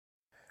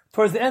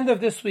Towards the end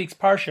of this week's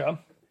Parsha,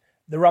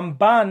 the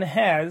Ramban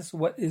has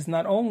what is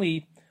not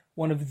only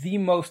one of the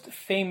most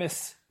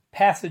famous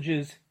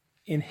passages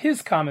in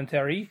his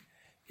commentary,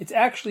 it's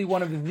actually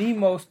one of the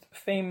most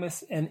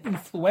famous and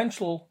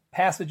influential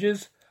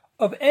passages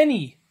of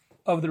any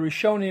of the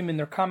Rishonim in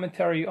their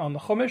commentary on the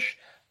Chumash,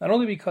 not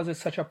only because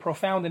it's such a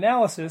profound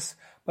analysis,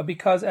 but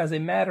because as a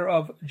matter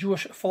of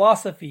Jewish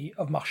philosophy,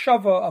 of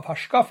machshava, of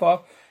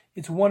hashkafa,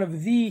 it's one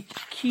of the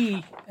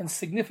key and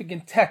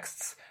significant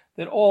texts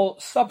that all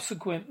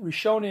subsequent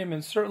Rishonim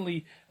and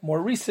certainly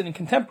more recent and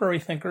contemporary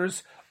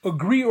thinkers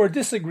agree or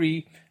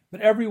disagree, but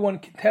everyone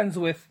contends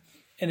with,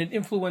 and it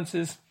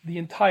influences the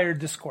entire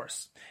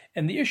discourse.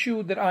 And the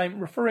issue that I'm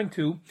referring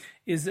to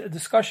is a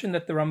discussion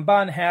that the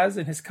Ramban has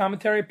in his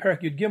commentary,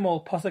 Perek Yud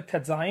Gimel, Pasuk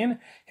Tet Zayin,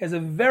 has a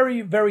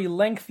very, very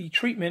lengthy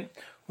treatment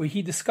where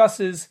he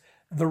discusses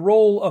the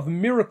role of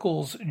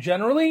miracles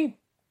generally,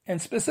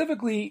 and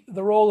specifically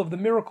the role of the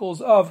miracles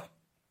of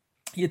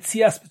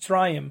Yetzias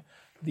Mitzrayim,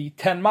 the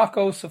 10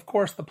 Makos, of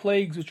course, the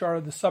plagues, which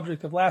are the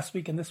subject of last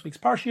week and this week's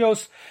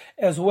Parshios,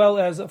 as well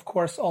as, of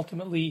course,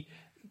 ultimately,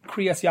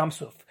 Kriyas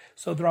Yamsuf.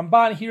 So the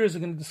Ramban here is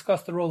going to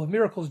discuss the role of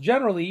miracles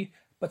generally,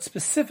 but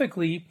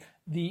specifically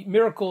the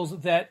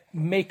miracles that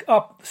make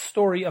up the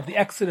story of the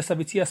Exodus of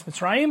Yetzias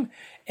Mitzrayim,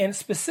 and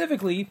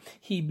specifically,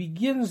 he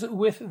begins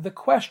with the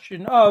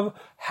question of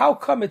how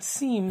come it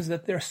seems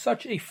that there's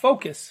such a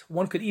focus,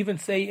 one could even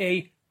say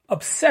a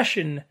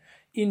obsession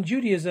in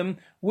Judaism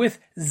with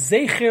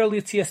Zecher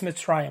L'Yetzias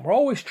Mitzrayim. We're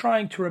always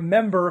trying to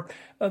remember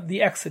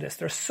the Exodus.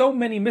 There's so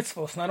many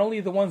mitzvos, not only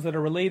the ones that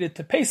are related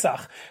to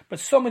Pesach, but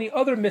so many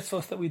other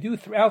mitzvos that we do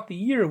throughout the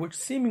year, which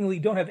seemingly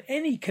don't have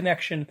any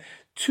connection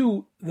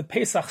to the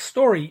Pesach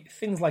story.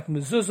 Things like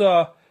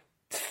mezuzah,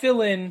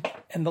 tefillin,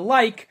 and the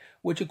like,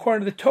 which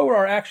according to the Torah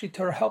are actually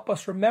to help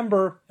us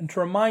remember and to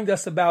remind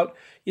us about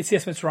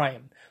Yetzias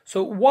Mitzrayim.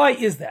 So why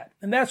is that?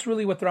 And that's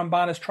really what the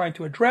Ramban is trying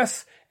to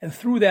address, and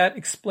through that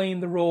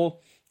explain the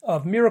role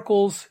of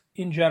miracles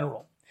in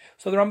general.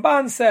 So the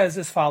Ramban says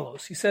as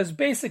follows. He says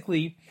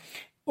basically,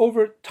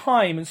 over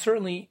time, and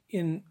certainly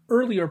in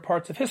earlier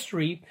parts of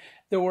history,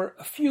 there were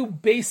a few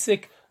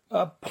basic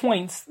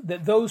points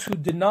that those who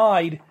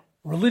denied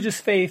religious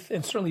faith,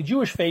 and certainly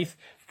Jewish faith,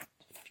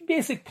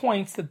 basic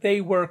points that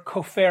they were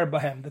kofer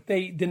bahem, that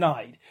they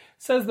denied.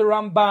 Says the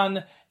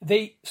Ramban,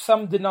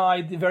 some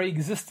denied the very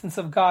existence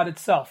of God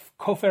itself,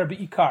 kofer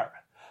be'ikar.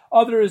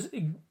 Others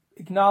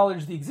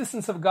acknowledged the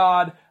existence of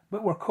God,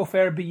 but were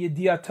kofer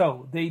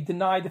be'yediato. They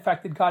denied the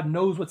fact that God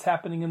knows what's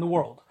happening in the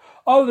world.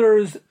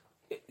 Others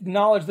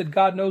acknowledged that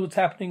God knows what's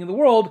happening in the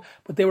world,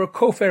 but they were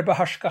kofer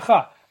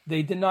b'hashkacha.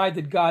 They denied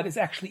that God is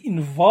actually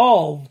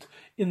involved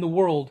in the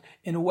world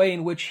in a way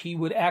in which he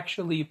would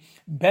actually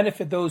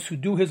benefit those who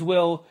do his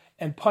will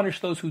and punish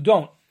those who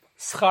don't.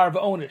 Schar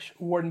v'onish,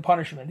 reward and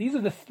punishment. These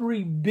are the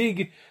three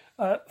big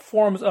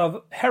forms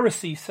of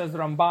heresy, says the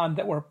Ramban,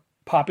 that were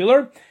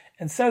popular.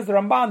 And says the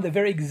Ramban, the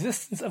very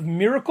existence of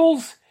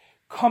miracles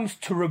comes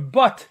to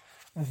rebut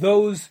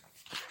those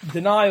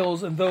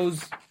denials and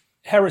those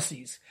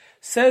heresies.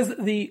 Says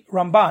the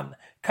Ramban,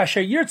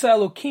 Kasher yirtza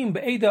Elokim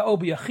be'eda o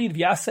b'yachid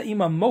v'yasa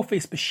ima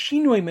mofes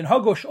b'shinui min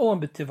hagosh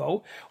olam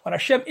b'tivo, when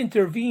Hashem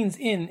intervenes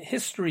in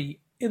history,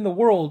 in the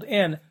world,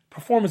 and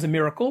performs a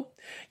miracle,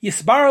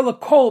 yisbar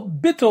l'kol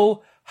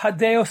bittul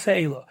hadeo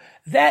se'ela.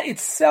 That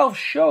itself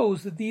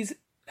shows that these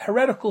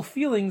heretical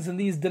feelings and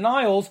these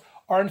denials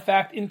are in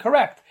fact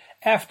incorrect.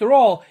 After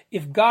all,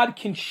 if God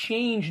can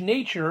change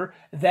nature,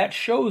 that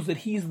shows that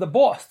he's the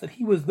boss, that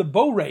he was the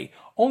borei,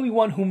 only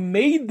one who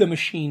made the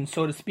machine,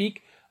 so to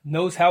speak,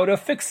 knows how to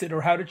fix it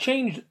or how to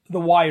change the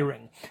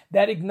wiring.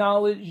 That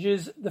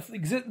acknowledges the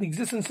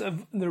existence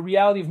of the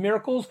reality of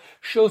miracles,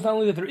 shows not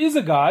only that there is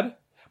a God,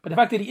 but the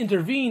fact that he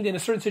intervened in a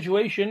certain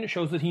situation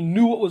shows that he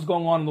knew what was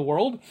going on in the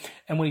world.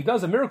 And when he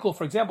does a miracle,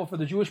 for example, for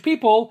the Jewish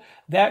people,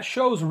 that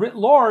shows writ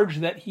large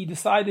that he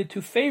decided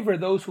to favor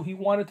those who he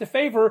wanted to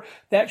favor.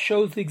 That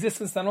shows the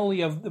existence not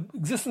only of the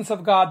existence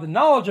of God, the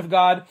knowledge of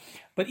God,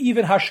 but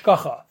even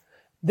hashkacha.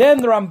 Then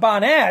the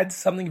Ramban adds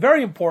something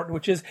very important,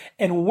 which is,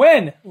 and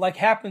when, like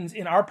happens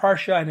in our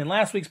Parsha and in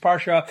last week's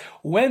Parsha,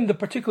 when the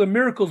particular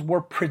miracles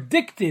were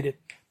predicted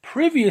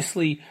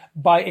previously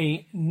by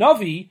a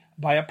Navi,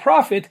 by a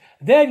prophet,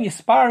 then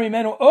Yispar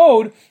Mimenu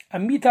Od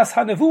Amitas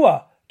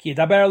HaNevuah, Ki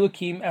Yedaber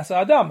Elokim Es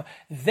Adam.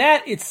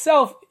 That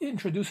itself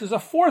introduces a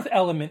fourth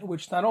element,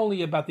 which is not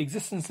only about the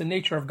existence and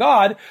nature of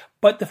God,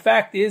 but the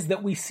fact is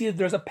that we see that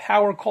there's a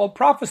power called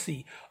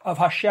prophecy of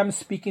Hashem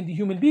speaking to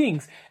human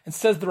beings. And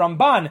says the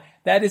Ramban,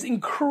 that is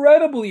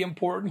incredibly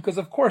important because,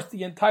 of course,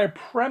 the entire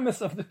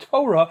premise of the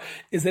Torah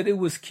is that it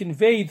was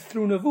conveyed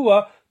through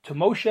Nevuah to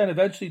Moshe and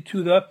eventually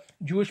to the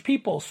Jewish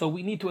people. So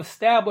we need to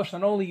establish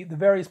not only the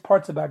various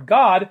parts about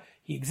God,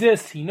 he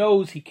exists, he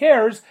knows, he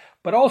cares,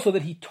 but also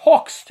that he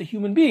talks to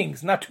human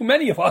beings. Not too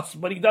many of us,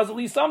 but he does at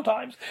least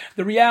sometimes.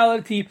 The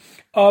reality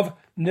of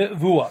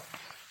Nevuah.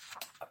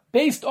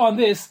 Based on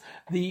this,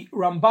 the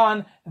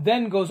Ramban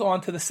then goes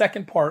on to the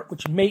second part,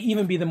 which may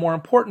even be the more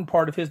important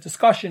part of his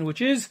discussion,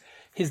 which is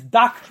his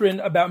doctrine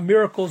about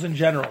miracles in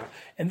general.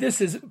 And this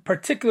is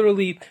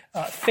particularly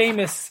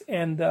famous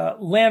and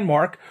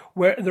landmark,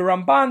 where the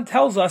Ramban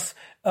tells us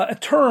a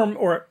term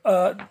or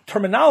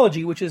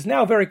terminology which is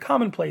now very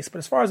commonplace, but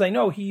as far as I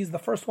know, he's the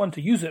first one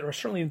to use it, or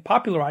certainly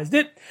popularized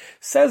it.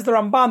 Says the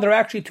Ramban, there are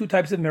actually two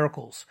types of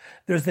miracles.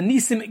 There's the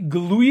Nisim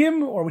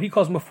Gluyim, or what he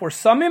calls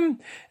Meforsamim.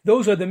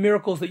 Those are the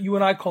miracles that you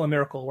and I call a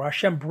miracle, where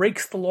Hashem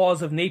breaks the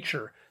laws of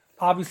nature.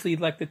 Obviously,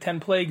 like the 10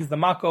 plagues, the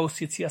Makos,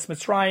 Yetzias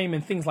Mitzrayim,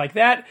 and things like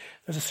that.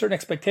 There's a certain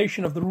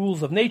expectation of the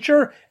rules of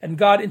nature, and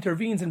God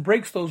intervenes and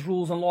breaks those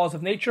rules and laws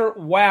of nature.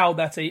 Wow,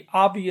 that's a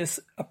obvious,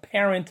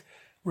 apparent,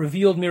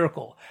 revealed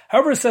miracle.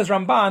 However, says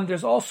Ramban,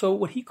 there's also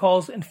what he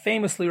calls and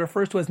famously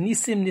refers to as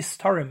Nisim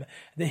Nistarim,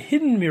 the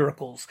hidden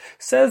miracles.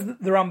 Says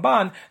the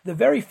Ramban, the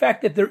very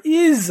fact that there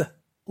is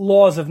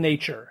laws of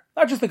nature,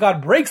 not just that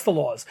God breaks the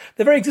laws,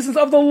 the very existence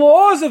of the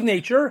laws of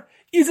nature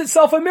is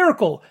itself a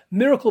miracle.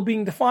 Miracle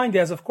being defined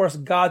as, of course,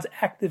 God's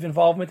active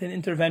involvement and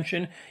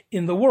intervention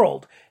in the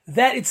world.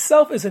 That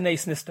itself is a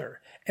nes nister.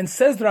 And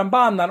says the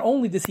Ramban, not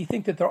only does he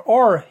think that there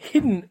are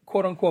hidden,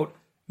 quote-unquote,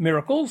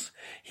 miracles,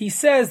 he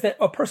says that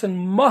a person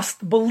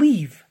must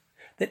believe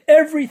that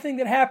everything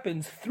that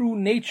happens through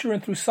nature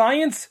and through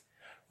science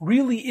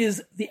really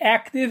is the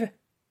active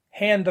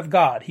hand of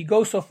God. He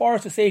goes so far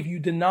as to say, if you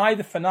deny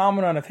the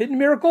phenomenon of hidden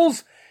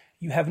miracles,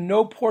 you have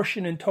no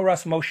portion in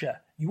Torah's Moshe.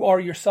 You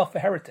are yourself a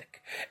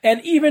heretic. And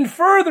even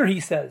further, he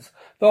says,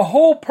 the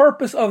whole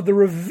purpose of the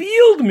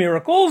revealed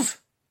miracles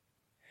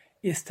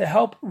is to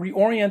help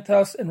reorient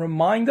us and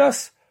remind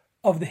us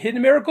of the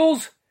hidden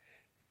miracles,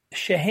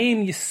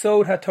 Shehem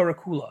Yisod HaTorah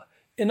Kula.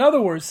 In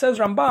other words, says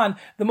Ramban,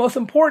 the most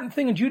important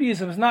thing in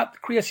Judaism is not the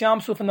Kriyas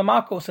Yamsuf and the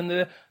Makos and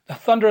the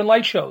thunder and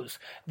light shows.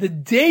 The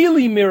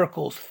daily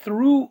miracles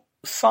through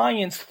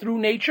science, through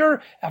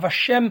nature, of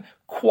Hashem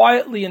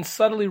quietly and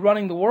subtly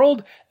running the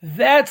world,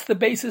 that's the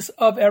basis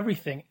of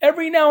everything.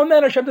 Every now and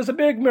then Hashem does a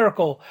big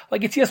miracle,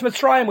 like Yetzias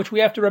Mitzrayim, which we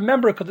have to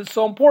remember because it's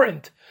so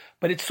important.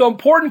 But it's so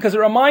important because it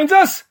reminds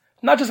us,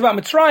 not just about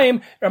Mitzrayim,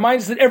 it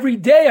reminds us that every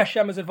day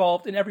Hashem is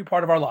involved in every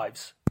part of our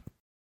lives.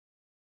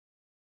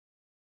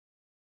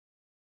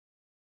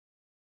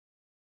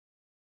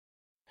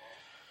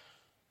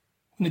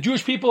 When the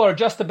Jewish people are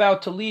just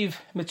about to leave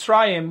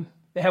Mitzrayim,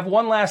 they have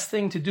one last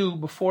thing to do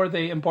before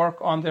they embark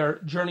on their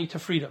journey to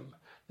freedom.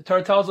 The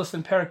Torah tells us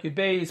in Perek Yud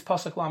Beis,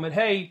 Pasuk Lamed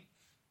Hey,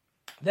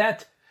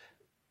 that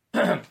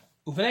Uvnei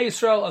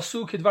Yisrael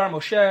asu kidvar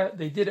Moshe,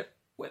 they did it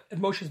at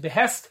Moshe's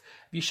behest.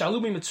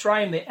 V'yishalu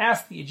Mitzrayim, they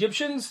asked the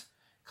Egyptians,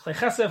 Chlei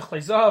chesef, chlei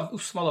zahav,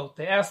 usmalot.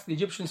 They asked the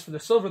Egyptians for their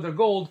silver, their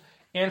gold,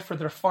 and for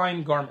their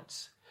fine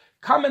garments.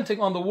 Commenting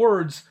on the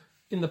words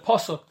in the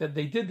Pasuk that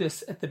they did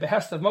this at the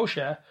behest of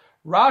Moshe,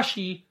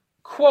 Rashi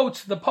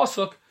quotes the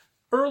Pasuk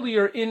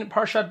earlier in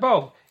Parshat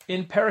Bo,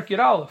 in Perek Yud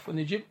Aleph, when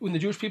the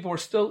Jewish people were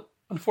still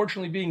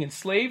unfortunately being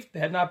enslaved. They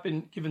had not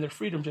been given their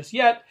freedom just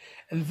yet.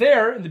 And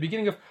there, in the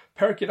beginning of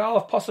Perek Yud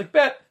Aleph, Pasuk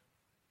Bet,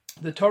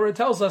 the Torah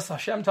tells us,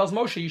 Hashem tells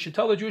Moshe, you should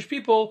tell the Jewish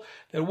people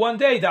that one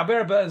day,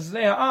 Daber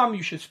ba'aznei ha'am,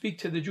 you should speak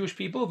to the Jewish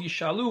people,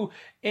 V'yishalu,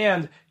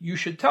 and you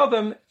should tell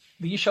them,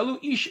 V'yishalu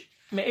ish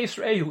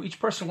me'esr ehu, each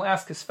person will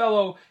ask his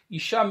fellow,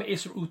 Isha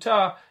me'esr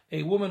uta,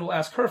 a woman will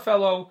ask her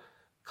fellow,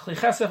 Chlei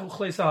chesef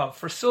u'chlei zahav,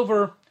 for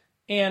silver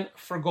and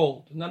for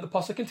gold. And then the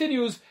pasuk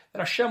continues that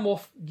Hashem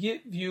will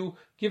give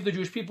the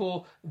Jewish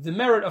people the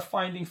merit of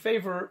finding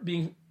favor,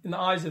 being in the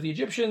eyes of the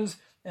Egyptians,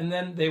 and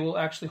then they will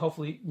actually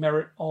hopefully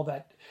merit all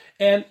that.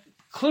 And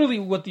clearly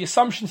what the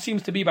assumption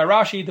seems to be by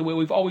Rashi, the way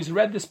we've always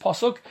read this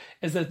pasuk,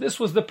 is that this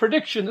was the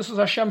prediction, this was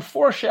Hashem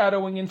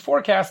foreshadowing and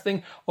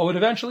forecasting what would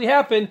eventually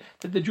happen,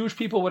 that the Jewish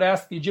people would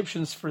ask the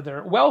Egyptians for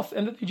their wealth,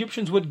 and that the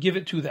Egyptians would give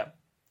it to them.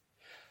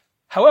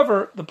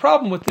 However, the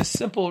problem with this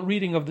simple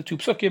reading of the two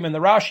psukim and the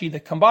Rashi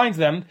that combines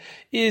them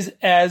is,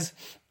 as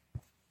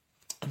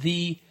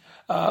the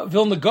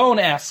Vilna Gaon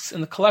asks in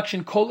the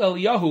collection Kol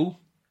Eliyahu,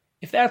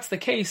 if that's the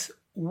case,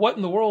 what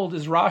in the world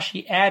is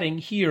Rashi adding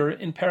here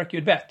in Perek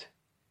Yud Bet?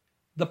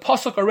 The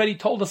pasuk already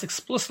told us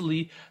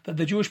explicitly that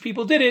the Jewish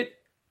people did it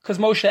because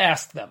Moshe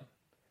asked them.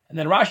 And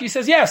then Rashi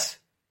says yes,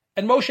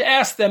 and Moshe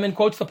asked them and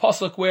quotes the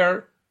pasuk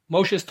where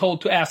Moshe is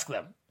told to ask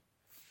them.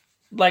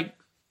 Like,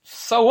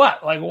 so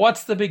what? Like,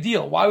 what's the big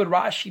deal? Why would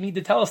Rashi need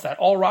to tell us that?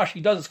 All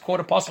Rashi does is quote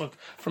a pasuk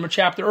from a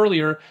chapter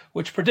earlier,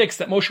 which predicts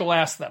that Moshe will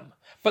ask them.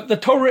 But the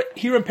Torah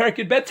here in Perek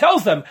Yud Bet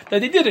tells them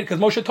that they did it because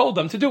Moshe told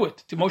them to do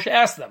it. Moshe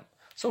asked them.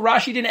 So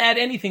Rashi didn't add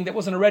anything that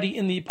wasn't already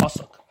in the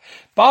pasuk.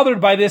 Bothered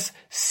by this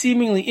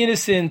seemingly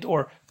innocent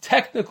or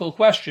technical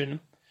question,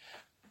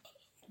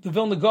 the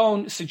Vilna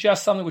Gaon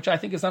suggests something which I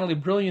think is not only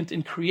brilliant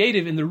and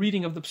creative in the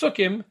reading of the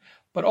psukim,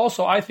 but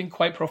also I think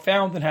quite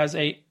profound and has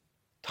a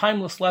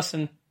timeless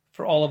lesson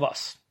for all of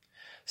us.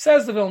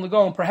 Says the Vilna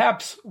Gaon,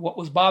 perhaps what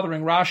was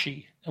bothering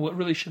Rashi, and what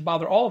really should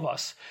bother all of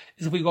us,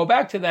 is if we go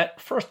back to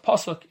that first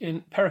pasuk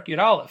in Perek Yud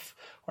Aleph,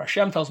 where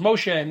Hashem tells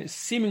Moshe and is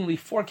seemingly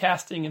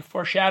forecasting and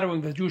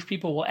foreshadowing that the Jewish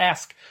people will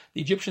ask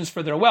the Egyptians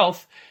for their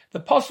wealth, the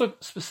pasuk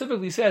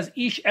specifically says,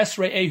 Ish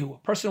esrei ehu, a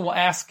person will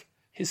ask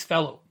his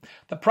fellow.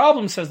 The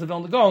problem, says the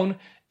Vilna Gaon,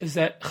 is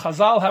that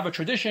Chazal have a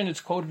tradition,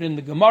 it's quoted in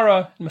the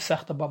Gemara, in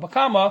Masechta Baba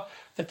Kama,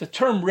 that the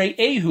term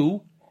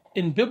Re'ehu,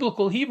 in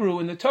biblical Hebrew,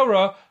 in the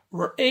Torah,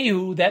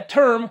 Re'ehu, that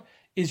term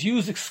is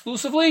used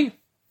exclusively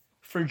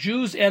for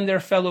Jews and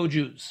their fellow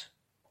Jews.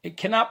 It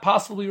cannot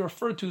possibly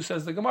refer to,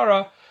 says the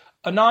Gemara,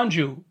 a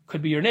non-Jew.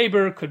 Could be your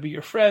neighbor, could be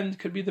your friend,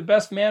 could be the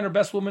best man or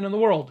best woman in the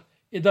world.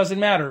 It doesn't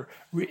matter.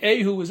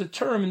 Re'ehu is a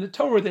term in the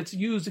Torah that's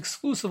used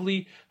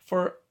exclusively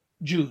for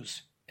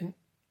Jews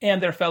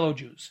and their fellow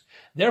Jews.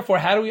 Therefore,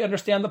 how do we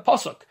understand the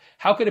pasuk?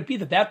 How could it be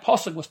that that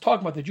pasuk was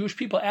talking about the Jewish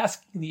people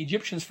asking the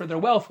Egyptians for their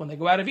wealth when they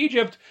go out of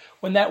Egypt,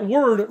 when that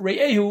word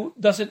re'ehu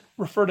doesn't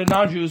refer to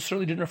non-Jews,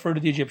 certainly didn't refer to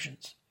the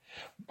Egyptians?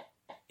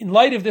 In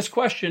light of this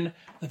question,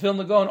 the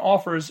Vilna Gaon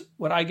offers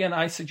what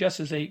I suggest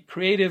is a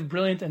creative,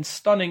 brilliant, and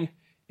stunning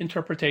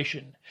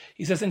interpretation.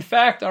 He says, in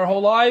fact, our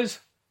whole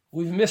lives,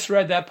 we've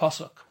misread that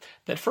pasuk.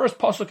 That first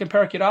pasuk in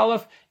Perek Yud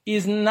Aleph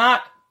is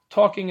not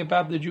talking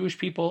about the Jewish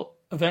people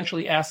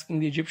eventually asking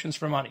the Egyptians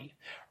for money.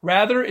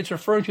 Rather, it's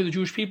referring to the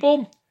Jewish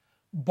people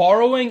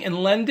borrowing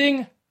and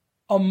lending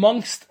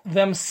amongst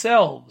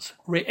themselves.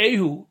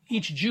 Re'ehu,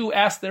 each Jew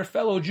asked their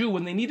fellow Jew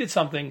when they needed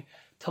something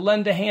to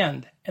lend a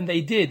hand, and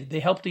they did.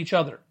 They helped each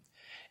other.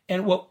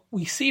 And what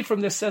we see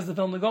from this, says the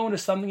Vilna Gaon,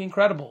 is something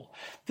incredible.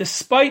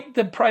 Despite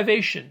the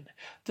privation,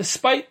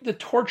 despite the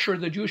torture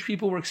the Jewish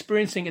people were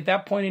experiencing at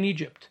that point in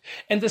Egypt,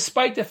 and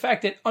despite the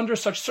fact that under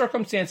such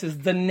circumstances,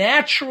 the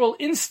natural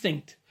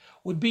instinct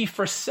would be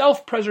for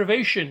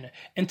self-preservation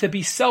and to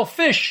be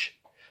selfish,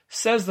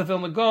 says the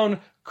Vilna Gaon,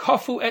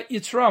 kafu et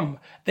yitzram.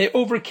 They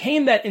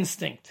overcame that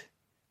instinct.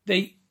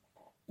 They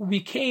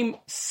became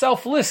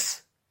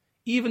selfless,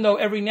 even though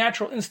every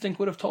natural instinct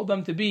would have told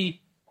them to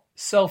be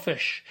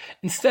selfish.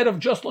 Instead of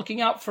just looking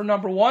out for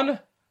number one,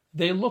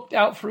 they looked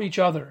out for each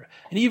other.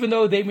 And even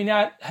though they may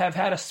not have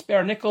had a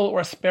spare nickel or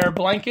a spare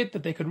blanket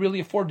that they could really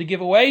afford to give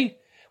away,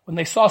 when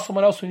they saw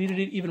someone else who needed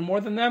it even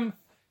more than them,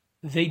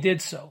 they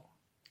did so.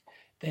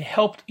 They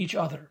helped each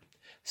other.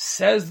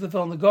 Says the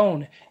Vilna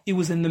Gaon, it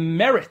was in the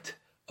merit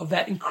of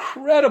that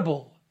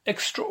incredible,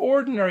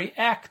 extraordinary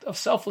act of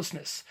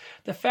selflessness,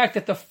 the fact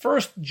that the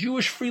first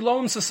Jewish free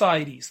loan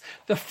societies,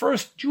 the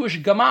first Jewish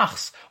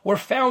gamachs were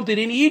founded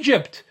in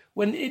Egypt,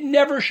 when it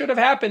never should have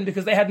happened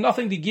because they had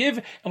nothing to give,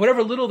 and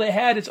whatever little they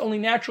had, it's only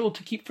natural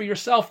to keep for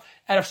yourself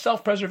out of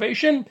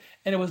self-preservation.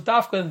 And it was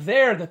dafka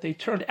there that they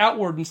turned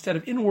outward instead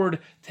of inward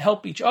to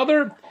help each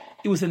other.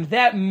 It was in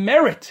that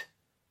merit,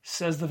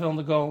 says the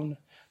Vilna Gaon,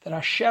 that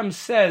Hashem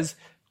says,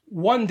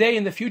 one day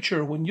in the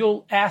future, when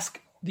you'll ask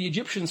the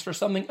Egyptians for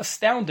something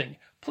astounding,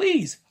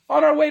 please,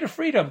 on our way to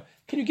freedom,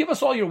 can you give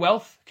us all your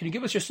wealth? Can you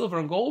give us your silver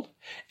and gold?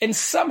 And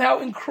somehow,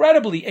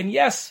 incredibly, and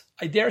yes,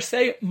 I dare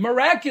say,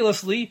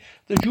 miraculously,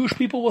 the Jewish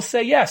people will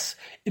say yes.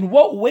 In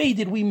what way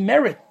did we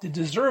merit to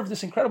deserve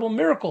this incredible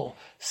miracle?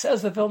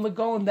 Says the Vilna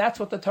Gaon, that's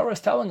what the Torah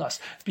is telling us.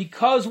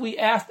 Because we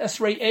asked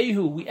Esrei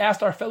Ehu, we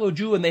asked our fellow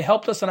Jew, and they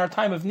helped us in our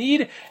time of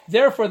need.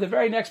 Therefore, the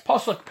very next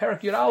pasuk,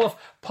 Perek Yud Aleph,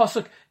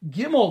 pasuk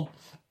Gimel,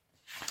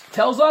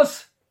 tells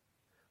us,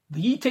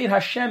 V'yitein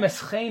Hashem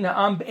eschein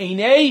ha'am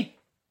b'einei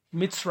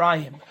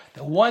Mitzrayim.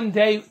 That one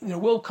day there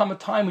will come a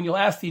time when you'll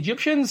ask the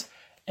Egyptians,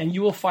 and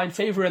you will find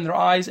favor in their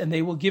eyes, and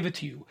they will give it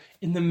to you.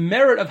 In the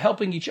merit of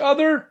helping each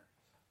other,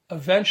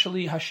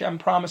 eventually Hashem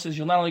promises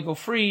you'll not only go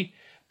free,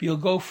 but you'll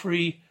go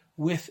free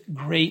with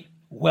great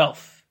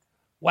wealth.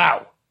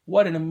 Wow,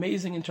 what an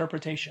amazing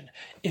interpretation.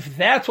 If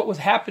that's what was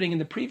happening in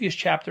the previous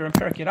chapter in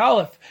Perek Yud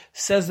Aleph,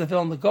 says the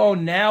Vilna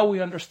Gaon, now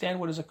we understand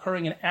what is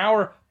occurring in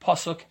our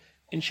pasuk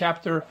in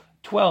chapter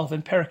 12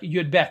 in Perek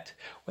Yud Bet.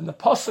 When the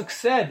pasuk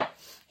said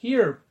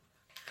here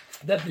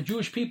that the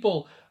Jewish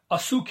people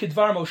Asu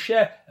kidvar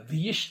Moshe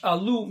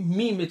v'yish'alu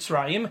mi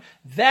Mitzrayim.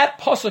 That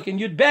pasuk in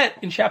Yud Bet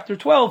in chapter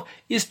 12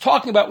 is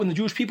talking about when the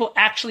Jewish people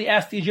actually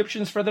asked the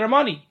Egyptians for their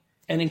money,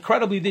 and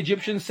incredibly the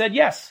Egyptians said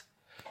yes.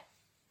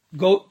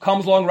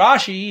 Comes along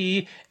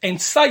Rashi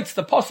and cites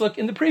the pasuk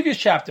in the previous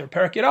chapter,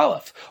 Perek Yud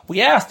Aleph.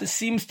 We asked, it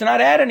seems to not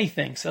add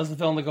anything. Says the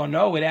Vilna Gaon,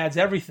 no, it adds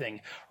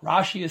everything.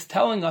 Rashi is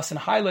telling us and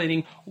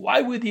highlighting,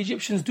 why would the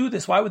Egyptians do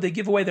this? Why would they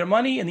give away their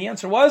money? And the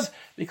answer was,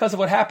 because of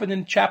what happened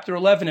in chapter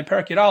 11 in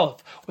Perek Yud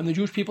Aleph, when the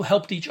Jewish people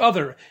helped each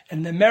other.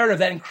 And the merit of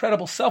that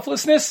incredible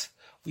selflessness,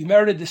 we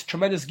merited this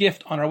tremendous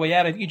gift on our way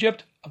out of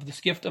Egypt, of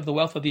this gift of the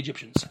wealth of the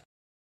Egyptians.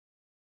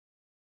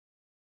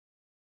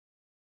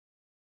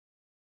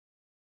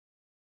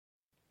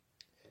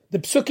 The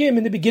psukim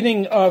in the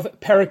beginning of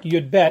Perek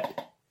Yud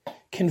Bet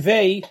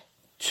convey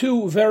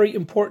two very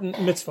important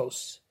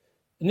mitzvos.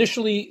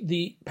 Initially,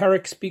 the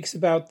Perek speaks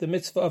about the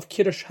mitzvah of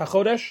Kiddush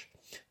HaChodesh,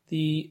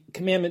 the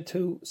commandment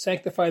to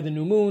sanctify the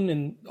new moon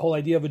and the whole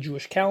idea of a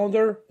Jewish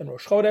calendar and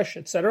Rosh Chodesh,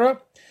 etc.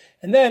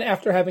 And then,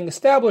 after having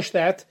established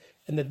that,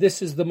 and that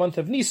this is the month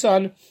of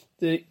Nisan,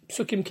 the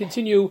psukim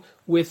continue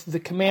with the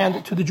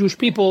command to the Jewish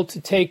people to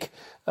take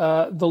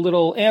the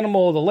little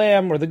animal, the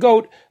lamb or the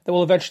goat, that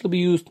will eventually be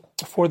used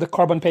for the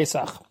Karban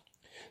Pesach.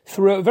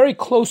 Through a very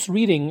close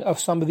reading of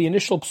some of the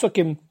initial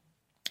psukim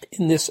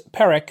in this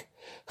Perek,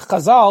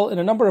 Chazal, in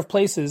a number of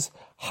places,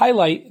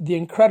 highlight the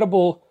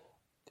incredible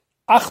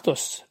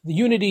achdus, the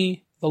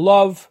unity, the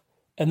love,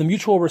 and the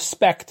mutual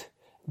respect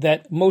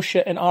that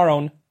Moshe and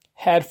Aaron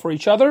had for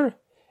each other,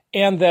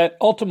 and that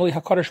ultimately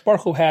HaKadosh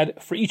Baruch Hu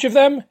had for each of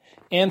them,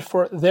 and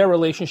for their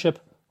relationship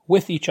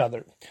with each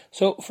other.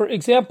 So, for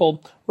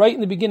example, right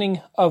in the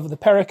beginning of the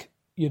Perek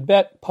Yud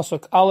Bet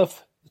Pasuk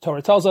Aleph, the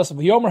Torah tells us,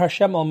 "V'yomer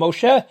Hashem el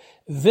Moshe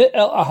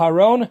v'el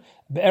Aharon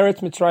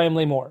be'eretz Mitzrayim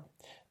lemor,"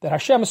 that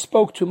Hashem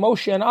spoke to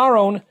Moshe and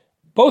Aaron,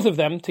 both of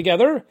them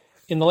together,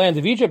 in the land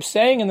of Egypt,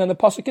 saying, and then the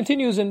pasuk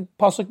continues in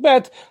pasuk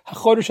Bet,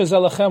 "Hachodesh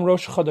hazeh lachem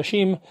rosh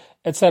chodashim,"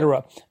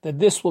 etc., that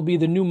this will be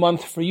the new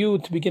month for you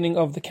at the beginning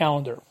of the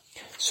calendar.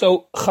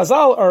 So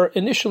Chazal are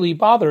initially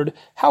bothered.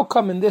 How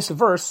come in this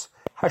verse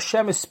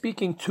Hashem is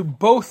speaking to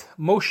both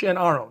Moshe and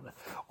Aaron?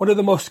 One of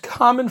the most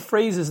common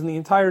phrases in the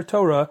entire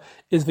Torah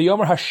is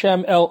V'yomer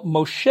Hashem el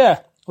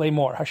Moshe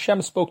lemor.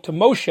 Hashem spoke to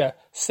Moshe,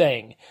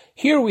 saying.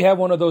 Here we have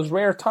one of those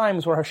rare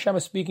times where Hashem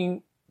is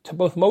speaking to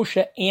both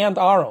Moshe and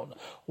Aaron.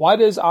 Why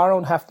does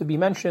Aaron have to be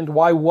mentioned?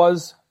 Why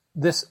was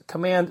this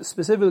command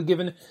specifically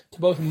given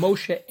to both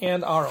Moshe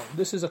and Aaron?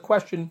 This is a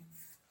question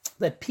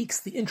that piques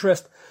the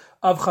interest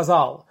of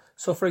Chazal.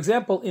 So, for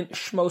example, in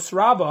Shmos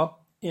Rabbah,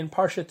 in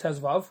Parshat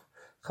Tezvav,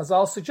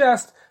 Chazal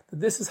suggest that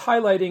this is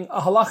highlighting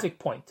a halachic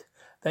point,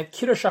 that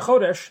Kiddush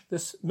HaChodesh,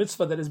 this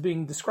mitzvah that is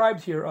being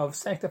described here of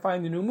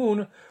sanctifying the new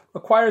moon,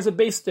 requires a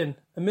beis din,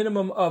 a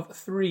minimum of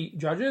 3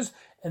 judges,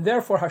 and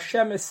therefore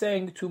Hashem is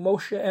saying to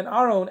Moshe and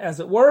Aaron, as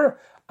it were,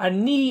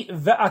 Ani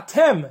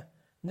ve'atem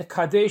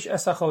nekadesh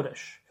es HaChodesh.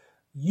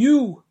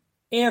 You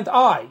and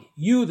I,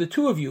 you, the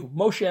 2 of you,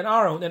 Moshe and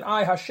Aaron, and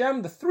I,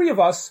 Hashem, the 3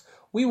 of us,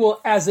 we will,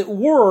 as it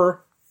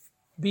were,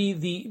 be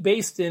the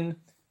beis din,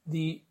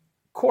 the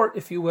court,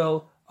 if you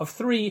will, of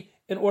 3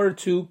 in order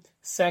to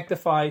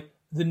sanctify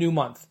the new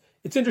month.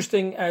 It's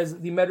interesting, as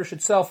the Medrash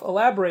itself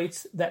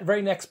elaborates, that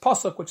very next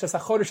pasuk, which says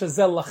 "Hachodesh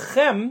hazeh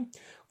lachem,"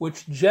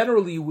 which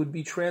generally would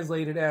be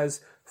translated as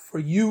 "for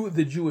you,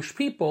 the Jewish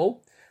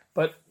people,"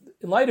 but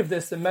in light of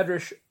this, the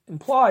Medrash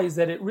implies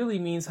that it really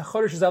means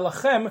 "Hachodesh hazeh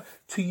lachem,"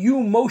 to you,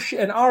 Moshe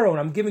and Aaron.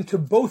 I'm giving to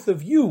both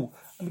of you.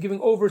 I'm giving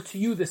over to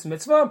you this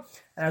mitzvah.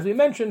 And as we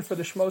mentioned, for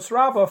the Shmos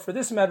Rabbah, for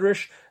this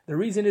Medrash, the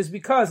reason is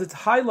because it's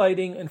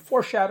highlighting and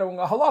foreshadowing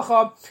a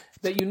halacha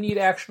that you need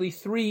actually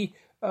 3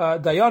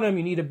 dayanim,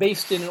 you need a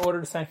beis din in order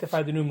to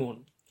sanctify the new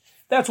moon.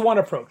 That's one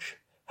approach.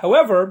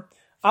 However,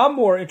 I'm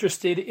more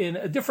interested in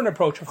a different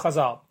approach of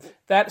Chazal,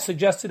 that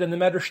suggested in the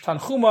Medrash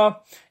Tanchuma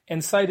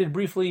and cited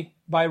briefly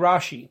by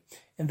Rashi.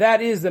 And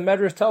that is, the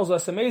Medrash tells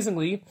us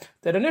amazingly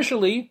that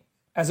initially,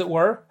 as it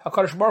were,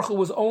 HaKadosh Baruch Hu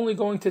was only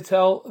going to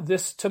tell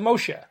this to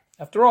Moshe.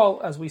 After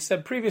all, as we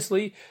said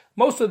previously,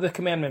 most of the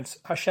commandments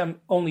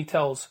Hashem only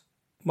tells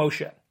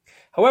Moshe.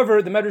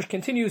 However, the Medrash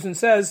continues and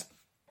says,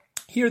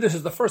 here this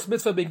is the first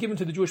mitzvah being given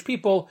to the Jewish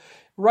people,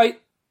 right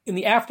in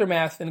the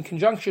aftermath, in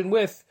conjunction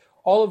with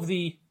all of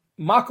the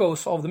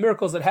makos, all of the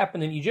miracles that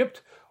happened in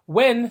Egypt,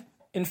 when,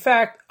 in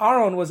fact,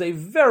 Aaron was a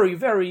very,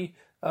 very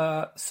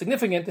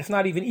significant, if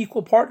not even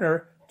equal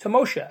partner to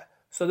Moshe.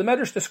 So the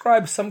Medrash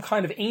describes some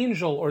kind of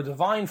angel or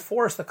divine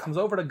force that comes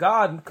over to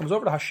God and comes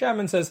over to Hashem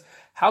and says,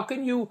 how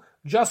can you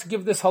just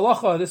give this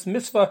halacha, this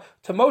mitzvah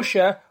to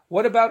Moshe?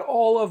 What about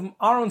all of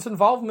Aaron's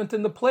involvement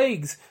in the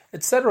plagues,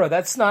 etc.?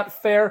 That's not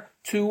fair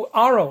to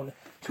Aaron.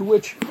 To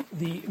which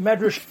the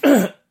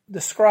Medrash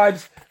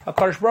describes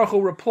HaKadosh Baruch Hu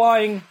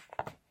replying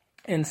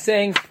and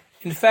saying,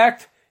 in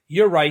fact,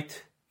 you're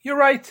right. You're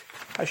right.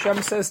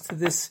 Hashem says to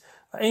this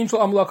angel,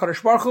 Amla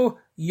HaKadosh Baruch Hu,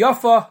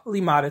 Yafa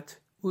limadet,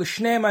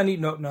 l'shnei manit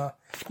notna.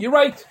 You're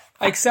right.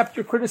 I accept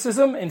your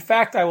criticism. In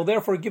fact, I will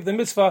therefore give the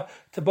mitzvah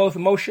to both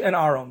Moshe and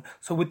Aaron.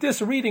 So with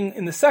this reading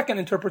in the second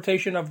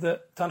interpretation of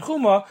the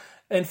Tanchuma,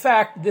 in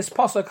fact, this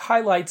pasuk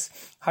highlights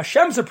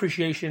Hashem's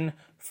appreciation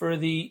for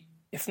the,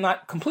 if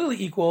not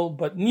completely equal,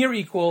 but near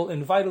equal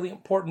and vitally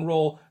important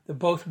role that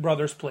both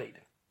brothers played.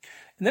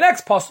 In the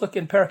next pasuk,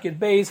 in Perek Yud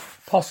Beis,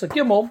 pasuk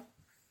Gimel,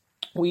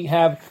 we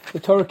have the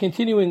Torah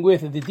continuing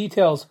with the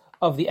details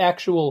of the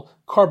actual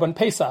Karban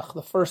Pesach,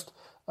 the first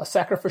a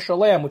sacrificial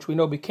lamb, which we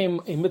know became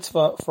a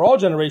mitzvah for all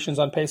generations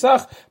on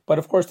Pesach. But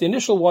of course, the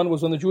initial one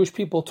was when the Jewish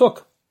people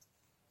took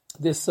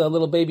this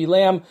little baby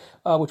lamb,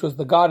 which was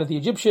the god of the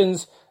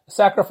Egyptians,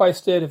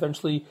 sacrificed it,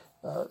 eventually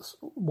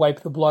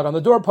wiped the blood on the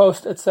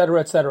doorpost,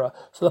 etc., etc.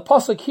 So the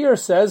pasuk here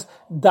says,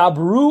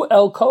 "Dabru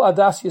el kol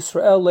adas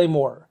Yisrael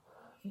lemor."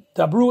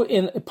 Dabru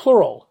in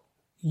plural.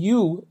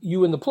 You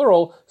in the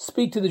plural,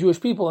 speak to the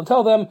Jewish people and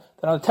tell them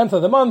that on the 10th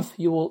of the month,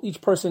 you will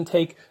each person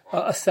take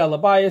a sel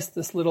abayis,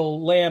 this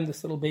little lamb,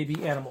 this little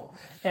baby animal.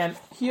 And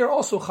here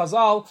also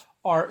Chazal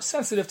are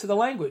sensitive to the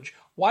language.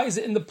 Why is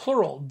it in the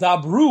plural?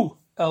 Dabru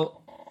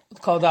el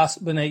kaldas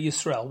b'nei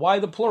Yisrael. Why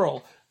the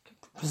plural?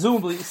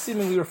 Presumably,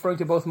 seemingly referring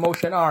to both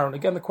Moshe and Aaron.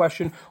 Again, the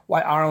question why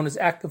Aaron is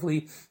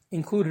actively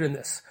included in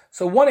this.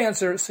 So one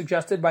answer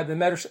suggested by the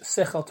Medrash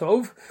Sechel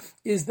Tov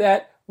is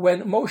that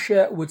when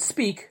Moshe would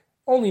speak,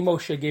 only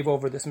Moshe gave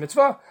over this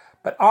mitzvah,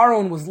 but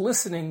Aaron was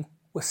listening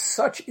with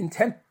such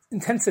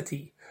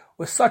intensity,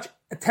 with such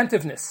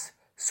attentiveness,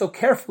 so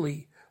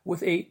carefully,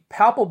 with a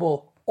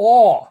palpable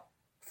awe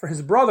for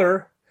his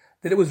brother,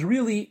 that it was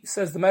really,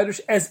 says the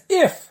Medrash, as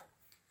if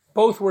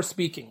Both were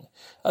speaking.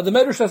 The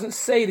Medrash doesn't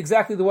say it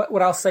exactly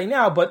what I'll say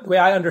now, but the way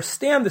I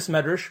understand this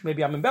Medrash,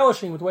 maybe I'm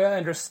embellishing, but the way I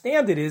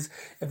understand it is,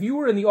 if you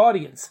were in the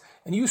audience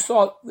and you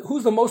saw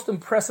who's the most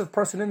impressive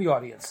person in the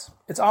audience,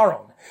 it's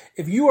Aaron.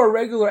 If you are a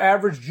regular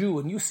average Jew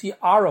and you see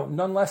Aaron,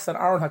 none less than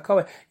Aaron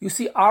HaKohen, you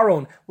see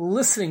Aaron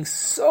listening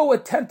so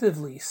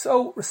attentively,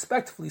 so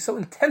respectfully, so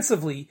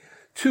intensively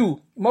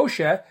to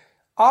Moshe,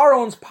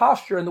 Aaron's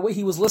posture and the way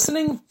he was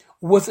listening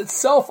was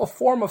itself a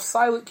form of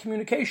silent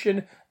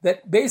communication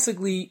that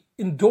basically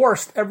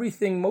endorsed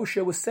everything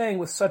Moshe was saying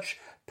with such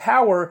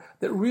power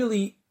that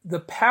really the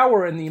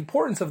power and the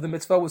importance of the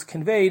mitzvah was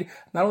conveyed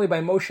not only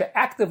by Moshe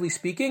actively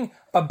speaking,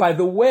 but by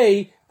the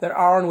way that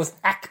Aaron was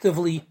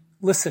actively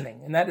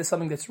listening. And that is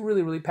something that's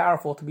really, really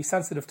powerful to be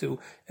sensitive to,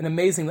 and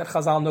amazing that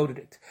Chazal noted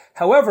it.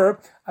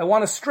 However, I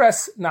want to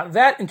stress not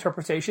that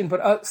interpretation, but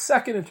a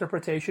second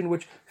interpretation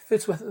which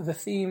fits with the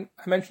theme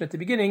I mentioned at the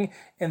beginning,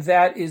 and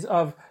that is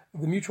of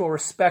the mutual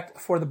respect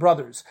for the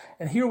brothers.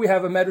 And here we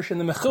have a medrash in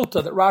the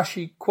Mechilta that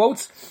Rashi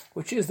quotes,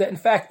 which is that in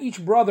fact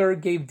each brother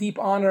gave deep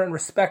honor and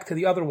respect to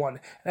the other one.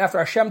 And after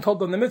Hashem told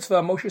them the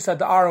mitzvah, Moshe said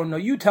to Aaron, no,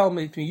 you tell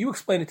me, you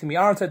explain it to me.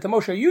 Aaron said to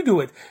Moshe, you do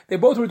it. They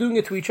both were doing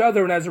it to each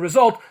other, and as a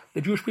result, the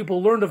Jewish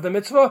people learned of the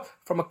mitzvah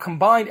from a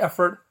combined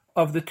effort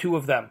of the two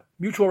of them.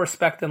 Mutual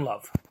respect and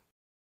love.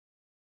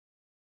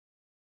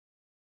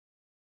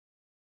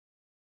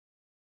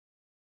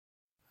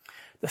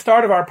 The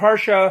start of our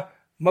parsha,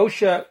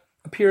 Moshe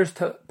appears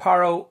to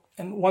Paro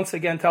and once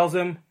again tells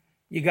him,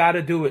 you got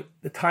to do it.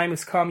 The time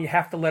has come. You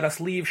have to let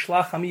us leave.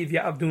 Shlach amiv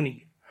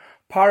ya'avduni.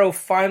 Paro,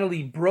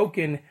 finally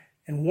broken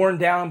and worn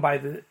down by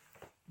the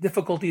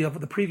difficulty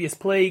of the previous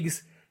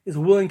plagues, is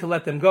willing to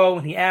let them go,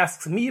 and he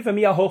asks, Mi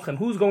v'mi ahochem,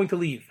 who's going to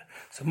leave?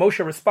 So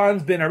Moshe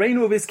responds, Ben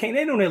areinu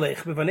v'izkeinenu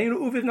nelech, b'vanenu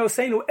uviv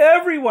noseinu,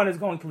 everyone is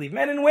going to leave,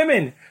 men and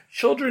women,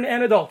 children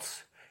and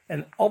adults.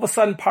 And all of a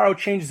sudden, Paro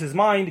changes his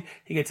mind.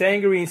 He gets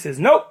angry and says,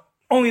 nope,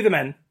 only the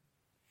men.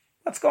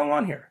 What's going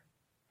on here?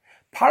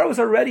 Paro has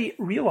already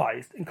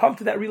realized and come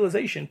to that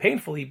realization,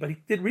 painfully, but he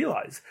did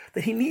realize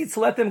that he needs to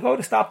let them go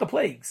to stop the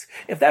plagues.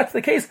 If that's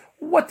the case,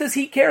 what does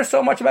he care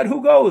so much about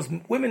who goes?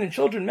 Women and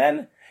children,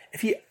 men?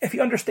 If he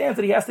understands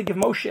that he has to give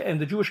Moshe and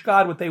the Jewish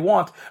God what they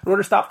want in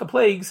order to stop the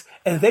plagues,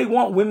 and they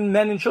want women,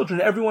 men, and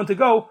children, everyone to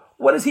go,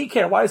 what does he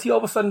care? Why does he all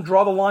of a sudden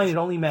draw the line at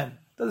only men?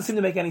 Doesn't seem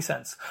to make any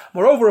sense.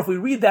 Moreover, if we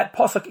read that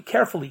pasuk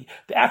carefully,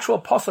 the actual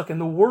pasuk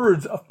and the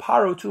words of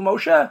Paro to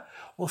Moshe,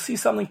 we'll see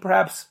something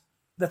perhaps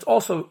that's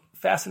also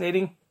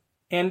fascinating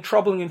and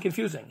troubling and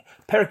confusing.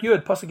 Perek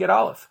Yud, pasuk Yud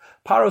Aleph.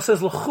 Paro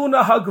says,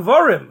 L'chuna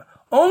hagvarim.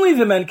 Only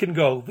the men can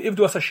go,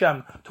 Ivdu as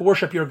Hashem, to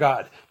worship your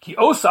God. Ki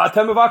osa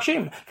atem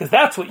mevakshim, because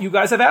that's what you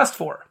guys have asked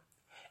for.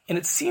 And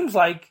it seems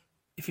like,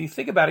 if you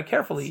think about it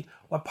carefully,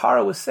 what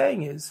Paro is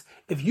saying is,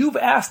 if you've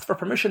asked for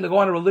permission to go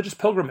on a religious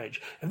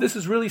pilgrimage, if this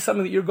is really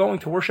something that you're going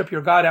to worship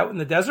your God out in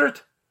the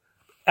desert,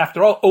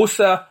 after all,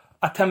 osa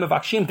atem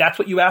mevakshim, that's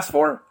what you asked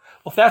for?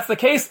 Well, if that's the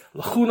case,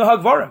 l'chuna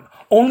hagvarim.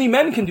 Only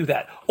men can do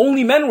that.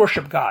 Only men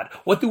worship God.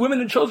 What do women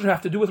and children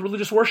have to do with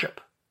religious worship?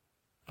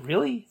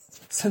 Really?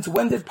 Since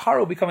when did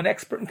Paro become an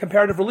expert in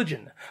comparative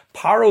religion?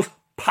 Paro's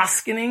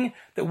paskening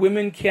that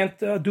women can't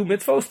do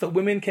mitzvos, that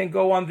women can't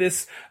go on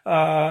this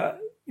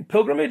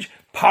pilgrimage.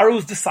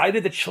 Paro's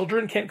decided that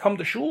children can't come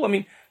to shul. I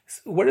mean,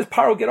 where does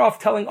Paro get off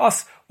telling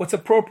us what's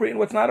appropriate and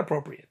what's not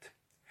appropriate?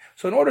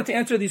 So in order to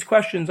answer these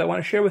questions, I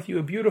want to share with you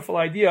a beautiful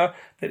idea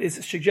that is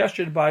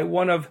suggested by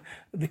one of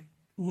the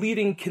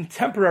leading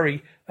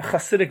contemporary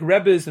Hasidic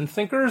Rebbes and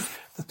thinkers,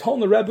 the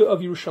Tolna Rebbe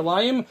of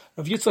Yerushalayim,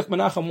 of Yitzchak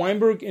Menachem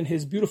Weinberg, in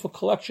his beautiful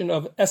collection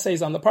of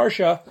essays on the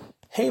Parsha,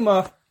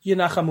 Hema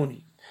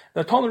Yenachamuni.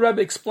 The Tolna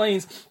Rebbe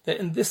explains that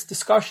in this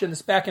discussion,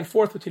 this back and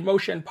forth between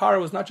Moshe and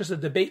Paro is not just a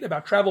debate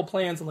about travel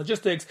plans and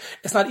logistics.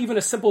 It's not even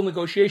a simple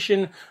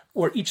negotiation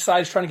where each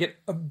side is trying to get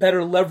a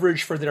better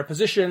leverage for their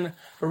position,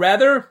 but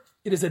rather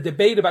it is a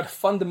debate about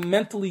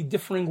fundamentally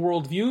differing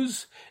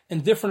worldviews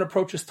and different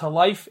approaches to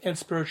life and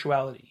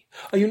spirituality.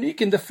 A unique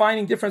and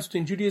defining difference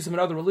between Judaism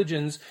and other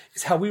religions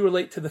is how we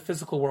relate to the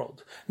physical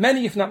world.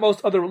 Many, if not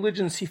most, other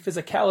religions see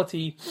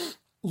physicality,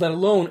 let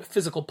alone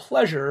physical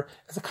pleasure,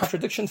 as a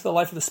contradiction to the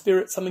life of the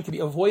spirit, something to be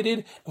avoided,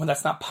 and when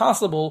that's not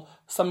possible,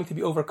 something to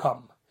be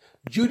overcome.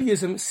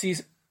 Judaism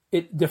sees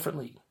it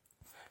differently.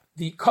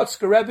 The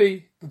Kotzker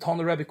Rebbe, the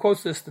Tolna Rebbe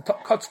quotes this, the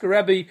Kotzker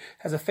Rebbe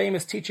has a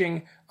famous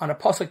teaching on a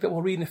pasuk that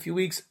we'll read in a few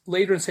weeks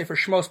later in Sefer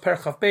Shmos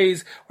Perek Chaf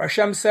Beis, where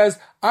Hashem says,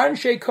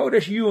 Anshe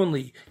Kodesh you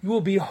only, you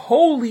will be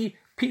holy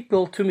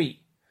people to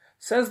me.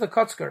 Says the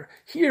Kotzker,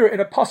 here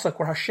in a pasuk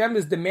where Hashem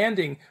is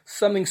demanding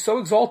something so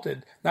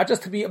exalted, not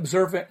just to be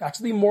observant, not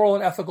to be moral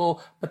and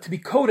ethical, but to be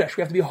Kodesh,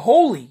 we have to be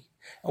holy.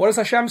 And what does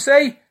Hashem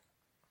say?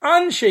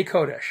 Anshe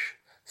Kodesh.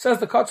 Says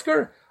the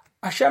Kotzker,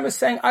 Hashem is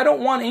saying, I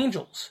don't want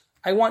angels.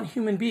 I want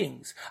human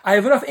beings. I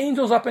have enough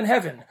angels up in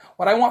heaven.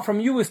 What I want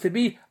from you is to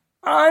be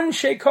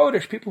Anshe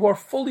Kodesh, people who are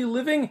fully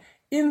living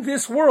in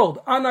this world.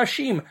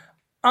 Anashim,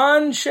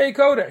 Anshe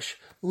Kodesh,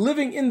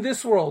 living in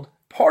this world,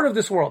 part of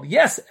this world.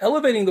 Yes,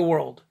 elevating the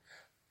world,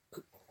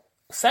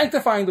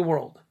 sanctifying the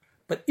world,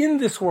 But in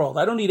this world,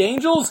 I don't need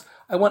angels.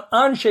 I want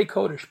Anshe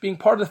Kodesh. Being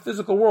part of the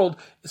physical world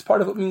is part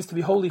of what it means to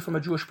be holy from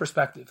a Jewish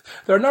perspective.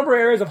 There are a number of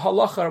areas of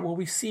halacha where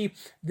we see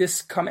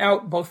this come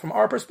out, both from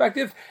our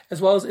perspective, as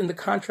well as in the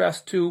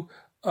contrast to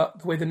the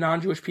way the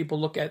non-Jewish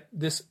people look at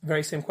this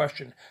very same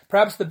question.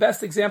 Perhaps the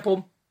best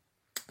example,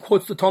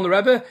 quotes the Tolner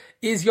Rebbe,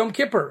 is Yom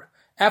Kippur.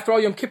 After all,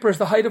 Yom Kippur is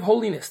the height of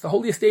holiness, the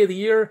holiest day of the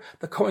year.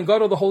 The Kohen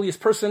Gadol, the holiest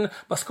person,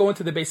 must go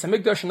into the Beis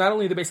HaMikdash, and not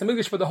only the Beis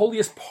HaMikdash, but the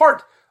holiest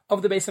part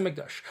of the Beis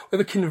HaMikdash. We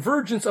have a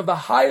convergence of the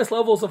highest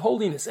levels of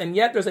holiness, and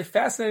yet there's a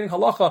fascinating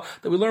halacha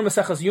that we learn in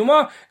Maseches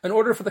Yuma. In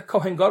order for the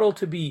Kohen Gadol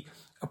to be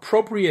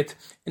appropriate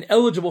and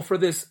eligible for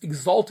this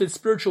exalted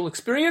spiritual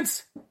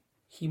experience,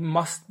 he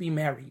must be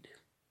married.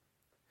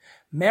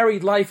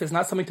 Married life is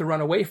not something to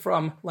run away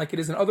from like it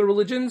is in other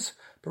religions,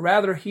 but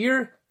rather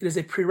here it is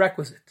a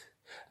prerequisite.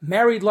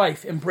 Married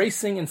life,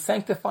 embracing and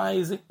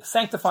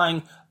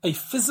sanctifying a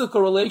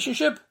physical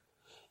relationship,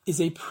 is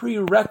a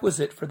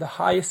prerequisite for the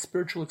highest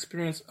spiritual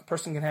experience a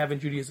person can have in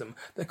Judaism,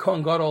 the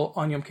Kohen Gadol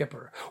on Yom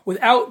Kippur.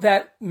 Without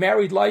that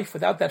married life,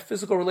 without that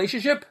physical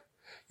relationship,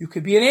 you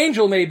could be an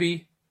angel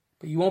maybe,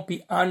 but you won't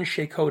be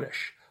Anshe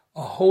Kodesh,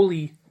 a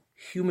holy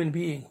human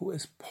being who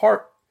is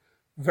part,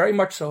 very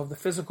much so, of the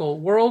physical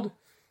world,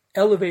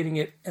 elevating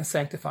it and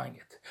sanctifying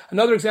it.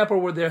 Another example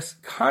where this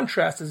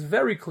contrast is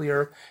very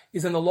clear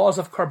is in the laws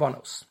of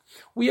Karbanos.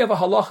 We have a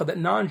halacha that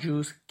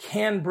non-Jews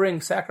can bring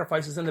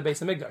sacrifices in the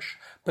Beis HaMikdash,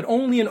 but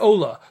only in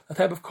Ola, the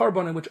type of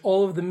carbon in which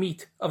all of the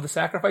meat of the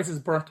sacrifice is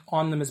burnt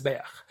on the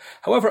Mizbeach.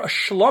 However, a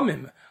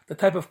Shlomim, the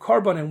type of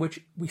carbon in which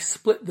we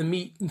split the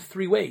meat in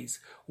three ways,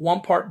 one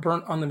part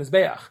burnt on the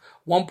Mizbeach,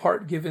 one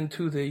part given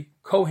to the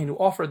Kohen who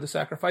offered the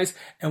sacrifice,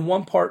 and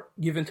one part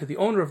given to the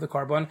owner of the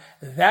carbon,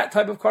 that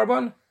type of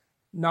carbon,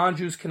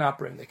 non-Jews cannot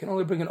bring. They can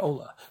only bring an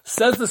Ola.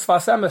 Says the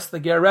Sfas Emes, the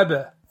Ger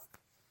Rebbe,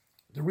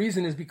 the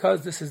reason is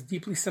because this is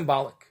deeply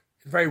symbolic,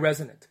 very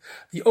resonant.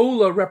 The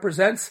Ola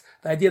represents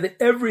the idea that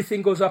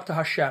everything goes up to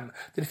Hashem.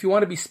 That if you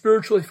want to be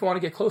spiritual, if you want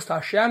to get close to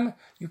Hashem,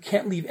 you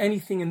can't leave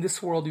anything in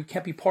this world. You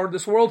can't be part of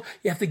this world.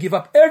 You have to give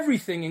up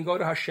everything and go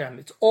to Hashem.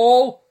 It's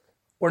all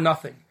or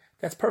nothing.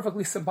 That's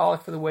perfectly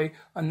symbolic for the way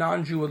a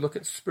non-Jew would look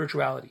at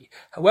spirituality.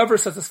 However,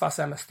 says the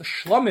Sfas Emes, the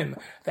Shlomim,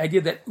 the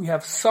idea that we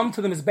have some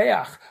to the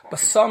Mizbeach, but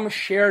some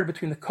shared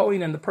between the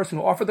Kohen and the person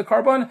who offered the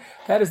carbon,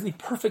 that is the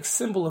perfect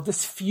symbol of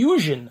this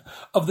fusion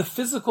of the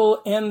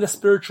physical and the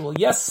spiritual.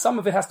 Yes, some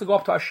of it has to go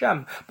up to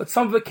Hashem, but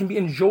some of it can be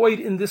enjoyed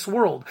in this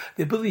world.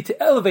 The ability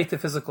to elevate the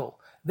physical,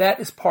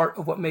 that is part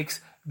of what makes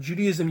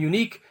Judaism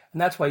unique,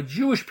 and that's why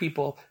Jewish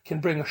people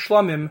can bring a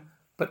Shlomim,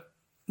 but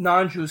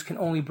non-Jews can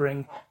only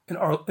bring an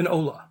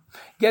Ola.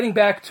 Getting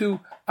back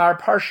to our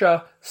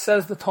Parsha,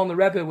 says the Tolner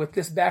Rebbe, with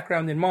this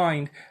background in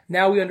mind,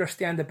 now we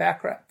understand the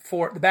back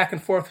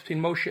and forth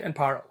between Moshe and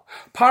Paro.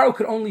 Paro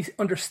could only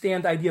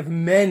understand the idea of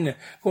men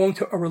going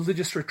to a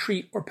religious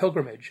retreat or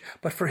pilgrimage.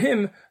 But for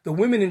him, the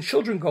women and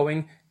children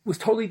going was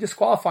totally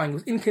disqualifying,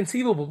 was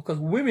inconceivable, because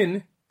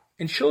women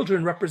and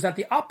children represent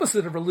the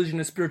opposite of religion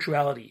and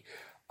spirituality.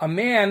 A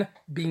man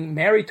being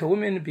married to a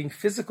woman, being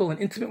physical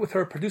and intimate with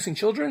her, producing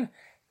children,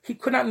 he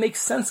could not make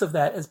sense of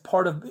that as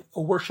part of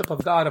a worship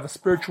of God, of a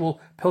spiritual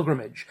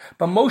pilgrimage.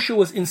 But Moshe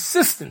was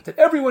insistent that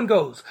everyone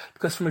goes,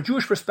 because from a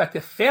Jewish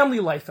perspective,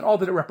 family life and all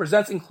that it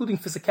represents, including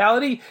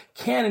physicality,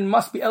 can and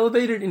must be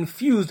elevated and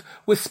infused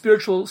with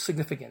spiritual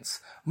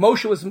significance.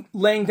 Moshe was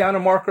laying down a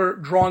marker,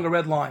 drawing a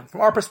red line. From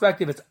our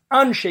perspective, it's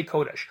Anshe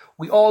Kodesh.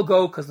 We all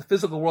go because the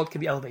physical world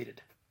can be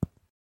elevated.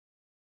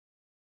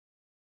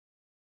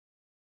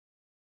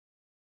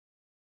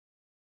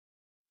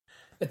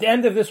 At the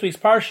end of this week's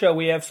Parsha,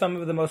 we have some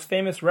of the most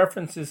famous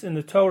references in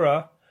the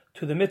Torah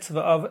to the mitzvah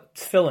of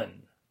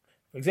tefillin.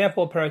 For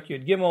example, Perek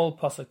Yud Gimel,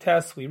 Pasuk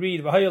Tes, we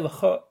read, V'haya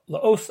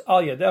la'os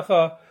al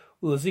yadecha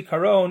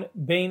u'lezikaron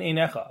bein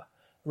einecha.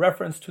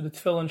 Reference to the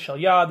tefillin shel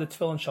yad, the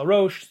tefillin shel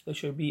rosh. There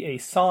should be a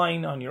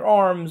sign on your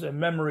arms, a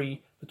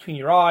memory between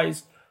your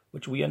eyes,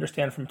 which we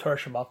understand from Torah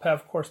Sheba'al Peh,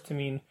 of course, to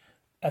mean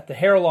at the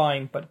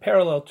hairline, but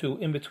parallel to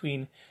in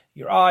between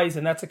your eyes,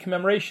 and that's a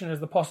commemoration, as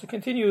the pasuk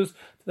continues,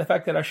 to the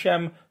fact that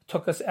Hashem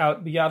took us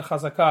out biyad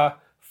chazakah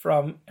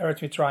from Eretz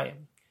Mitzrayim.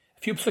 A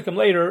few psukim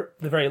later,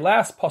 the very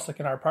last pasuk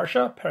in our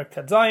parsha, Perek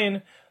Tet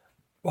Zayin,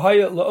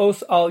 V'haya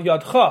la'os al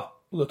yadcha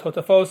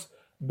u'letotafos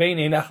bein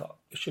einecha.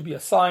 It should be a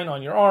sign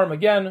on your arm,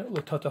 again,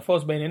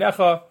 u'letotafos bein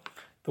einecha.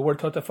 The word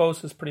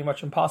totafos is pretty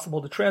much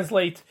impossible to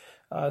translate,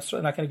 so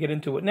I'm not going to get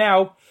into it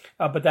now,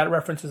 but that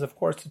references, of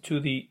course, to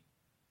the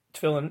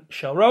tefillin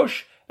shel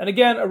rosh. And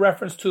again, a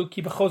reference to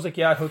Ki b'chozek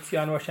yad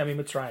hotzianu Hashem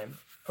mitzrayim,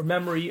 a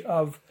memory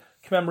of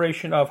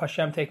commemoration of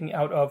Hashem taking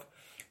out of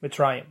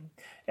Mitzrayim.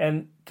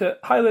 And to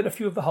highlight a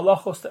few of the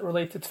halachos that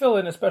relate to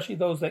tefillin, especially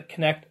those that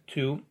connect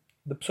to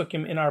the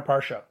psukim in our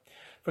parsha.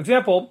 For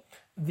example,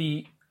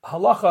 the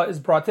halacha is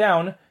brought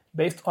down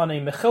based on a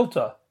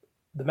mechilta,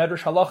 the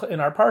medrash halacha in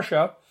our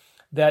parsha,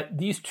 that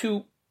these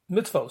two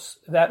mitzvos,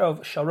 that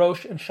of shel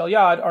rosh and shel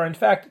yad, are in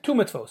fact two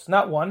mitzvos,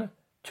 not one,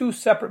 two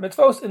separate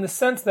mitzvos, in the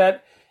sense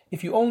that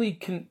if you only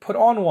can put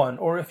on one,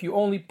 or if you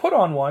only put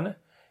on one,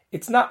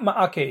 it's not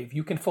ma'akev.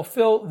 You can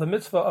fulfill the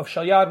mitzvah of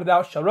shel yad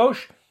without shel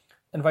rosh,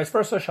 and vice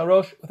versa,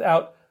 Shal-Rosh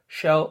without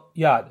Shel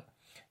Yad.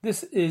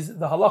 This is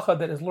the halacha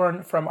that is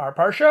learned from our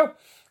parsha,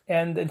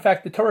 and in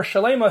fact the Torah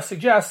Shalema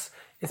suggests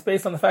it's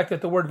based on the fact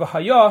that the word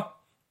V'haya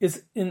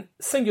is in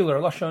singular,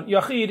 Lashon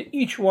Yachid,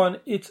 each one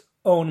its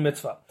own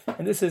mitzvah.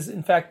 And this is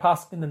in fact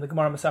possible in the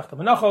Gemara Masechta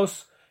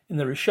Menachos, in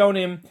the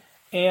Rishonim,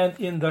 and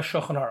in the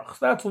Shulchan Aruch. So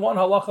that's one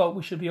halacha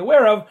we should be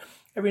aware of.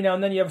 Every now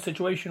and then you have a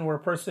situation where a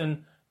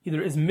person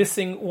either is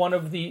missing one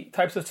of the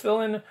types of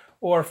tefillin,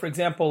 or for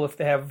example, if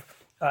they have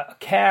a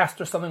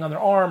cast or something on their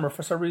arm, or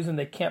for some reason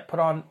they can't put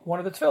on one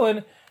of the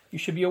tefillin, you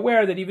should be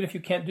aware that even if you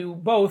can't do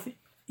both,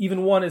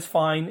 even one is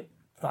fine.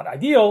 It's not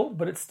ideal,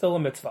 but it's still a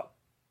mitzvah.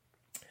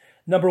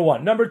 Number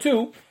one. Number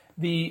two,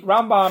 the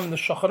Rambam and the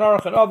Shulchan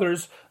Aruch and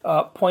others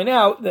point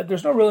out that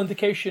there's no real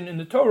indication in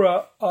the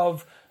Torah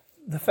of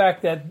the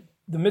fact that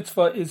the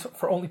mitzvah is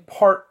for only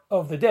part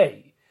of the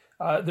day.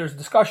 There's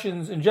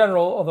discussions in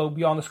general, although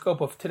beyond the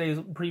scope of today's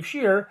brief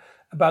shir,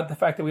 about the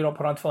fact that we don't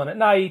put on tefillin at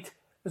night.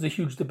 There's a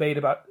huge debate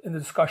in the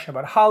discussion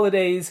about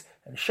holidays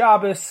and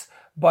Shabbos,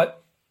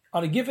 but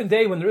on a given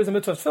day when there is a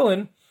mitzvah of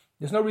tefillin,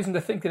 there's no reason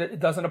to think that it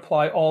doesn't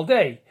apply all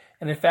day.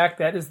 And in fact,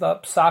 that is the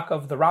psak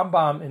of the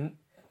Rambam in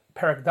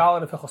Perek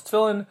Dalet of Hilchos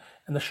Tefillin,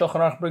 and the Shulchan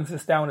Aruch brings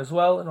this down as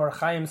well in Orach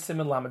Chaim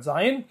Siman Lamed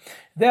Zayin,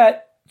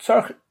 that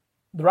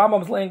the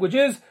Rambam's language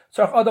is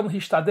Tzarech Adam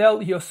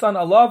Hishtadel Yosan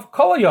Alav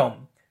Kol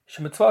Hayom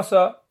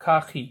Shemitzvasa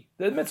Kachi.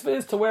 The mitzvah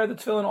is to wear the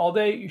tefillin all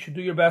day. You should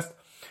do your best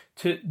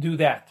to do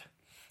that.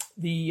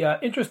 The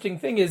interesting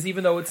thing is,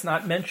 even though it's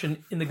not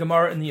mentioned in the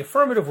Gemara in the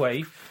affirmative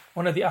way,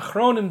 one of the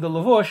Achronim, the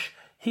Levush,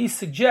 he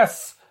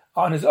suggests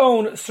on his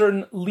own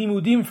certain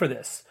limudim for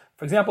this.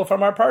 For example,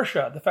 from our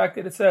parsha, the fact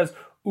that it says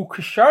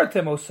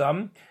ukishartem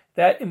osam,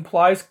 that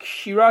implies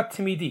kshira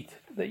timidit,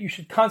 that you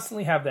should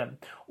constantly have them.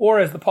 Or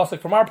as the pasuk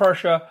from our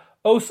parsha,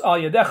 os al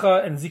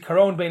yadecha and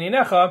zikaron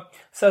beinenecha,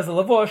 says the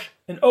Levush,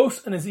 an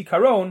os and a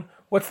zikaron.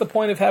 What's the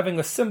point of having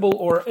a symbol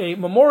or a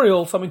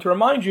memorial, something to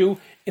remind you,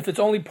 if it's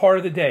only part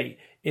of the day?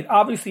 It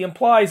obviously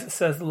implies,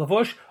 says the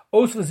Levush,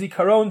 os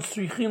v'zikaron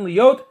tzrichin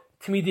liot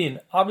timidin.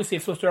 Obviously,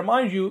 it's supposed to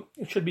remind you,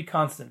 it should be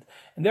constant.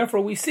 And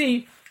therefore we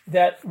see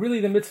that really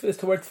the mitzvah is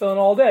to wear tefillin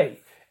all day.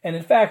 And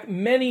in fact,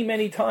 many,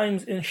 many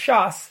times in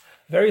Shas,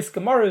 various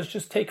Gemaras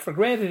just take for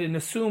granted and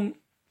assume,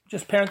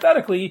 just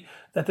parenthetically,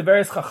 that the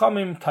various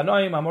Chachamim,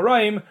 Tanaim,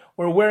 Amoraim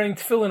were wearing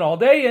tefillin all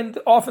day, and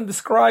often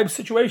describe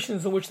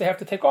situations in which they have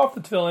to take off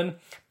the tefillin.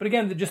 But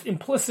again, the just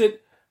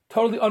implicit,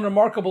 totally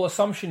unremarkable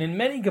assumption in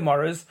many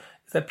Gemaras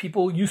is that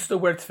people used to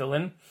wear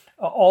tefillin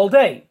all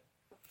day.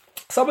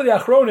 Some of the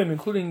Achronim,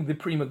 including the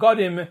Pri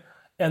Megadim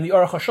and the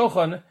Aruch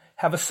HaShulchan,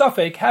 have a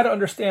suffix how to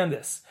understand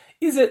this.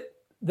 Is it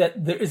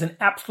that there is an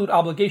absolute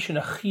obligation,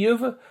 a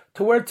chiyuv,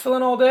 to wear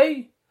tefillin all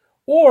day?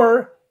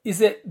 Or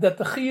is it that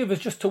the chiyuv is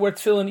just to wear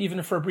tefillin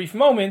even for a brief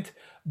moment,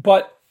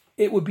 but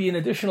it would be an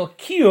additional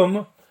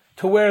kiyum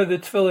to wear the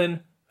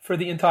tefillin for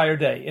the entire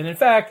day? And in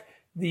fact,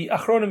 the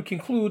Achronim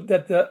conclude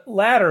that the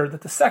latter,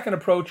 that the second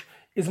approach,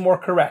 is more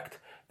correct.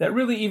 That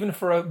really, even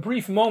for a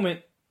brief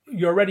moment,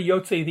 you're already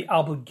yotzei the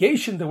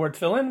obligation to wear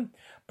tefillin,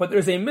 but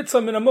there's a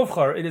mitzvah min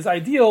hamuvchar. It is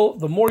ideal,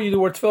 the more you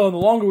wear tefillin, the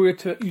longer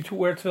you to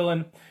wear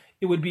tefillin,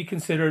 it would be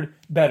considered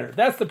better.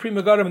 That's the Pri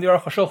Megadim and the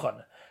Aruch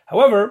HaShulchan.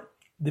 However,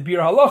 the Bir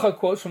Halacha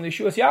quotes from the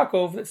Yeshuas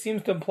Yaakov that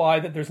seems to imply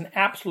that there's an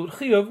absolute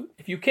chiyuv,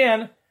 if you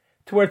can,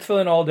 to wear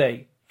tefillin all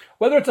day.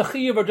 Whether it's a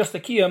chiyuv or just a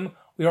kiyum,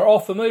 we are all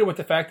familiar with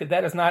the fact that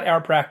that is not our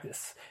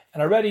practice.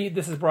 And already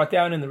this is brought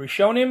down in the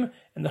Rishonim,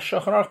 and the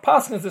Shulchan Aruch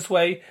passes this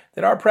way,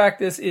 that our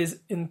practice is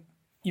in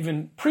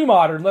even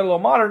pre-modern, let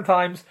alone modern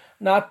times,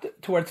 not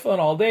to wear tefillin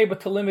all day, but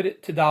to limit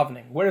it to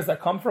davening. Where does that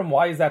come from?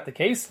 Why is that the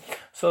case?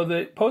 So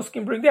the post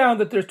can bring down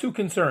that there's two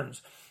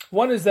concerns.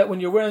 One is that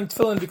when you're wearing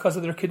tefillin because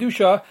of their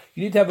kedusha,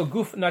 you need to have a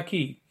guf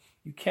naki.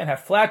 You can't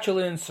have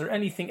flatulence or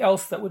anything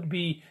else that would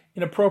be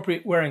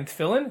inappropriate wearing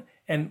tefillin,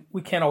 and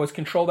we can't always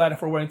control that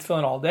if we're wearing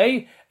tefillin all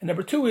day. And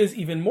number two is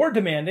even more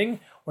demanding.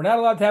 We're not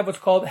allowed to have what's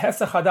called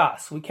hesach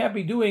hadas. We can't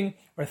be doing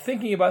or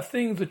thinking about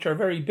things which are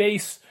very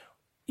base,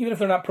 even if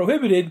they're not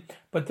prohibited,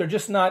 but they're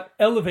just not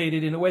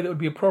elevated in a way that would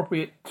be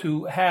appropriate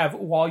to have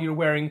while you're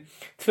wearing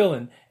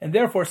tefillin. And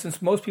therefore,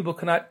 since most people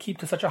cannot keep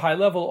to such a high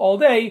level all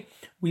day,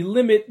 we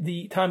limit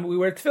the time we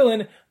wear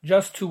tefillin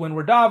just to when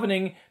we're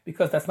davening,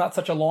 because that's not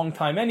such a long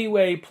time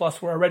anyway,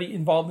 plus we're already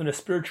involved in a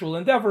spiritual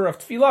endeavor of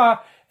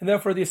tefillah, and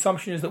therefore the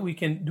assumption is that we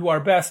can do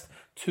our best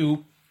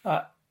to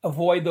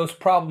avoid those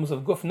problems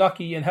of guf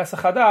naki and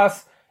hesach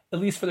hadas, at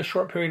least for the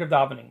short period of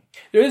davening.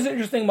 There is an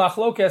interesting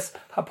machlokes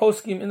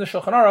haposkim in the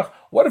Shulchan Aruch.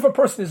 What if a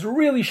person is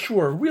really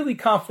sure, really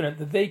confident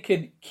that they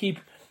could keep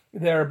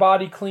their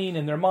body clean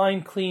and their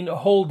mind clean a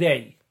whole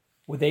day?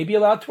 Would they be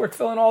allowed to wear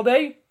tefillin all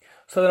day?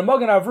 So the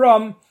Magen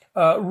Avram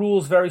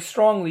rules very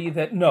strongly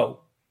that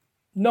no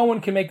one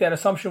can make that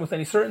assumption with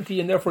any certainty,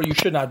 and therefore you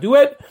should not do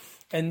it.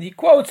 And he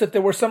quotes that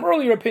there were some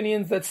earlier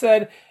opinions that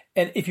said,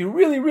 and if you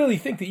really, really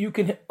think that you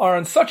are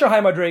on such a high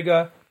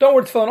madrega, don't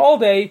wear tefillin all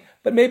day,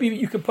 but maybe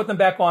you can put them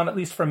back on at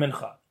least for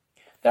mincha.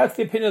 That's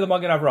the opinion of the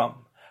Magen Avram.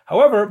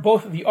 However,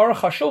 both the Aruch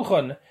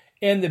HaShulchan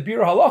and the Bir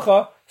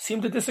Halacha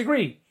seem to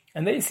disagree,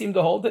 and they seem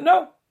to hold that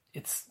no,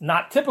 it's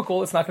not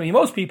typical, it's not going to be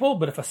most people,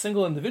 but if a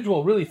single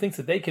individual really thinks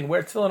that they can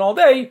wear tefillin all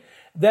day,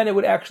 then it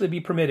would actually be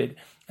permitted.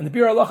 And the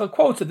Bir Halacha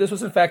quotes that this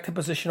was in fact the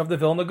position of the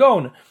Vilna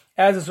Gaon.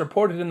 As is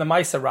reported in the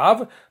Maaseh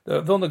Rav, the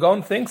Vilna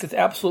Gaon thinks it's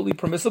absolutely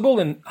permissible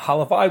in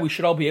Halavai, we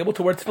should all be able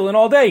to wear tefillin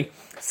all day.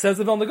 Says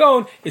the Vilna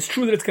Gaon, it's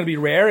true that it's going to be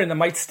rare and it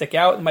might stick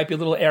out, it might be a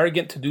little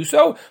arrogant to do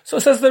so. So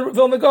says the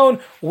Vilna Gaon,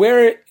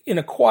 wear it in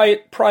a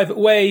quiet, private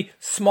way,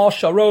 small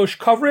sharosh,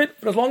 cover it,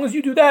 but as long as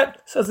you do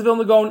that, says the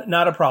Vilna Gaon,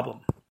 not a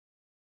problem.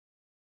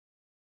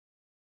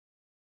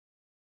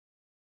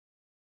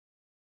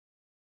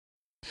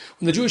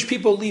 When the Jewish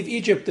people leave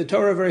Egypt, the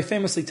Torah very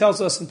famously tells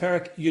us in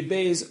Parak Yud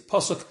Bey's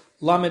Pasuk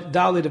Lamed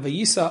Dalid of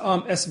Vayisa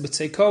Am Es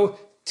B'Tzeiko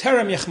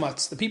Terem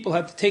Yechmatz. The people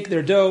had to take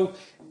their dough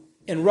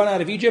and run out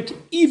of Egypt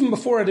even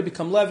before it had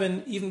become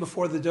leaven, even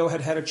before the dough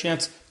had had a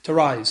chance to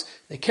rise.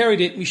 They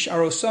carried it,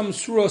 misharosam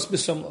suros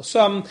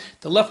bisomlosam.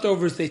 The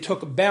leftovers they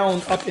took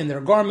bound up in their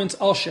garments,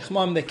 al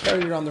shechmam, they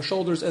carried it on their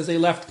shoulders as they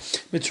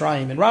left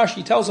Mitzrayim. And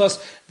Rashi tells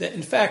us that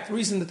in fact the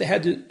reason that they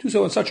had to do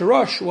so in such a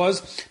rush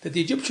was that the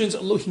Egyptians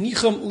lo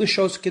hinicham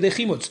lishos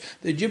kedechimutz.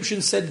 The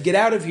Egyptians said, get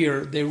out of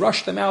here. They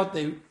rushed them out.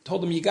 They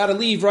told them, you got to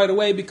leave right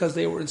away because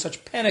they were in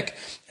such panic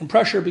and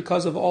pressure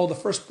because of all the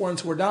firstborns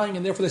who were dying,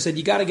 and therefore they said,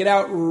 you got to get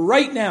out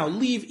right now.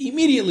 Leave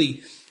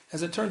immediately.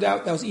 As it turned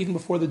out, that was even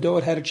before the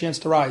dough had a chance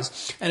to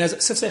rise. And as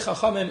Sifsei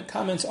Chachamim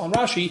comments on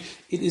Rashi,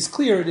 it is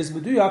clear, it is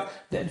meduyak,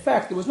 that in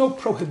fact there was no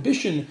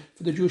prohibition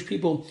for the Jewish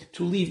people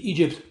to leave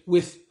Egypt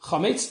with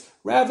chametz.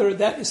 Rather,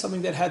 that is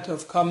something that had to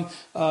have come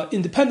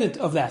independent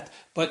of that.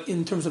 But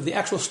in terms of the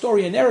actual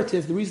story and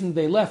narrative, the reason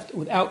they left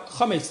without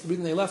chametz, the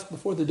reason they left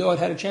before the dough had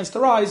had a chance to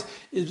rise,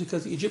 is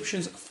because the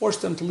Egyptians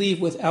forced them to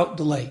leave without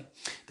delay.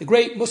 The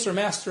great Musar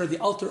master, the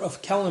Alter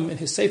of Kelm, in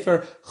his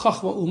Sefer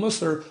Chachma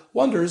Musar,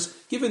 wonders,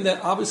 given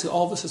that obviously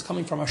all of this is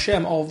coming from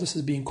Hashem, all of this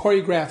is being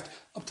choreographed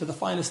up to the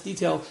finest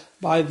detail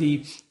by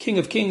the King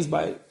of Kings,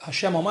 by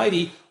Hashem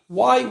Almighty,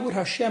 why would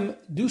Hashem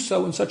do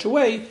so in such a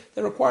way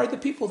that required the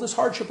people this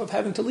hardship of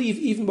having to leave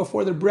even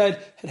before their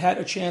bread had had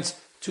a chance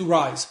to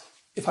rise?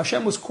 If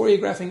Hashem was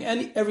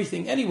choreographing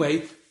everything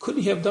anyway,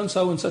 couldn't he have done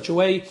so in such a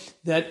way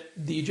that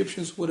the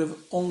Egyptians would have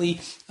only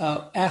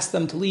asked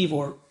them to leave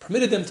or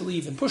permitted them to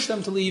leave and pushed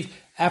them to leave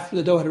after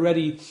the dough had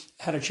already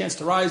had a chance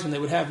to rise, when they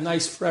would have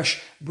nice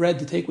fresh bread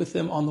to take with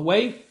them on the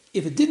way?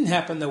 If it didn't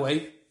happen that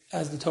way,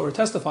 as the Torah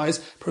testifies,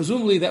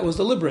 presumably that was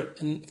deliberate.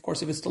 And of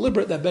course, if it's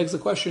deliberate, that begs the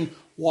question,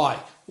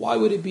 why? Why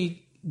would it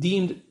be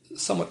deemed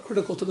somewhat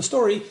critical to the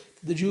story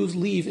that the Jews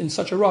leave in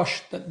such a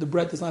rush that the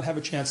bread does not have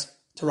a chance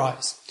to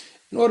rise?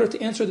 In order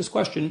to answer this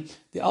question,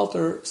 the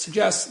Alter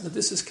suggests that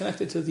this is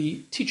connected to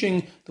the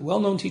teaching, the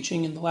well-known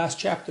teaching in the last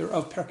chapter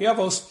of Perkei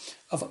Avos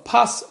of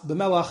Pas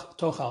B'Melach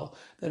Tochal,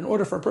 that in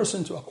order for a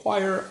person to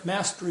acquire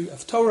mastery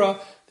of Torah,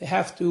 they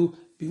have to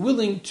be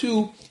willing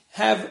to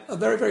have a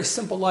very, very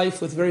simple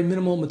life with very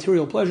minimal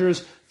material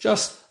pleasures,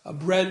 just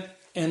bread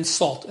and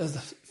salt, as the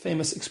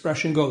famous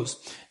expression goes.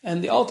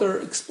 And the Alter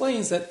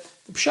explains that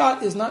the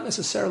pshat is not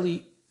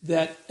necessarily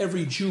that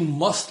every Jew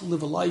must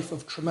live a life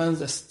of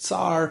tremendous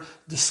tsar,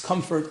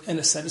 discomfort, and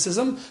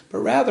asceticism, but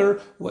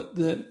rather what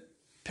the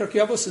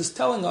Perkei Avos is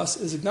telling us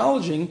is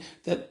acknowledging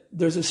that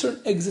there's a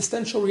certain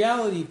existential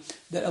reality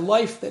that a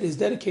life that is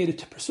dedicated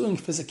to pursuing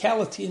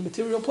physicality and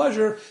material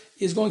pleasure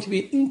is going to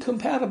be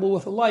incompatible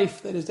with a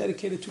life that is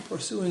dedicated to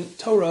pursuing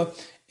Torah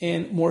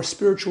and more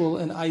spiritual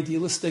and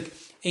idealistic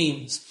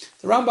aims.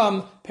 The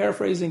Rambam,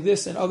 paraphrasing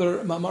this and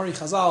other Ma'amari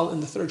Chazal in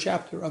the 3rd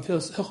chapter of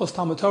Hilchos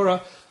Talmud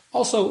Torah,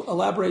 also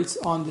elaborates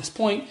on this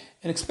point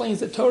and explains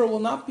that Torah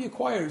will not be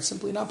acquired,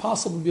 simply not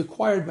possible to be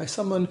acquired by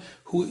someone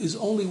who is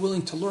only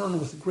willing to learn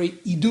with great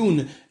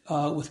idun,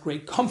 with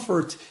great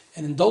comfort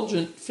and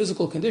indulgent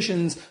physical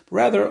conditions, but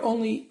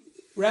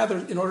rather,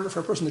 in order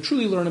for a person to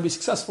truly learn and be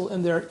successful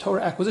in their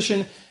Torah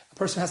acquisition, a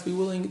person has to be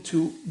willing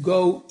to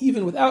go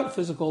even without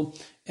physical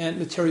and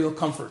material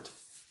comfort.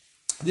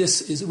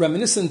 This is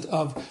reminiscent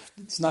of,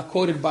 it's not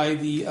quoted by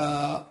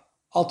the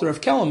Alter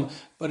of Kelm,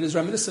 but is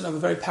reminiscent of a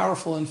very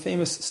powerful and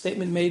famous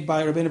statement made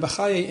by Rabbeinu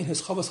Bachaye in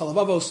his Chavos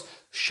Halavavos,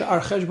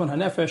 Sha'ar Cheshbon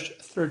HaNefesh,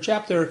 3rd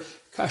chapter,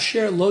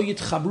 Kasher lo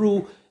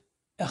yitchabru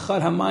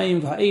echad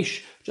hamayim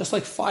va'esh, just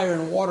like fire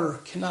and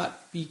water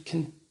cannot be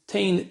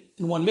contained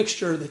in one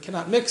mixture, they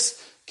cannot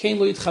mix, Kein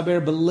lo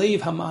yitchaber b'leiv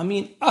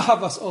hama'amin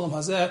ahavas olam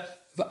hazeh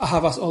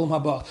v'ahavas olam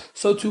haba.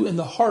 So too in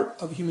the heart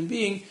of a human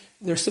being,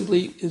 there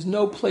simply is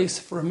no place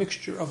for a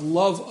mixture of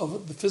love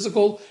of the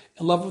physical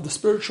and love of the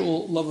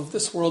spiritual, love of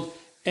this world,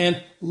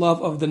 and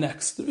love of the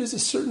next. There is a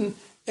certain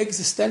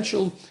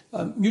existential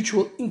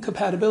mutual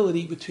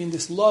incompatibility between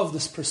this love,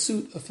 this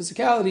pursuit of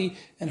physicality,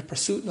 and a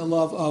pursuit and a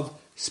love of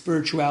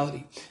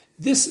spirituality.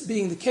 This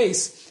being the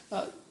case,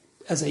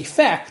 as a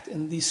fact,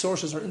 and these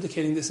sources are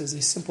indicating this as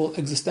a simple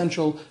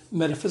existential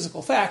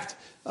metaphysical fact,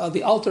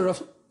 the Alter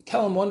of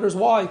Kelm wonders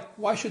why.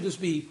 Why should this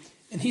be?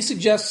 And he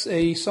suggests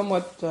a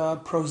somewhat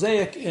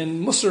prosaic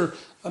and musar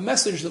a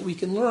message that we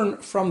can learn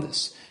from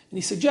this. And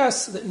he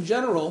suggests that in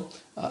general,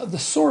 the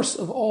source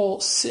of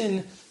all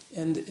sin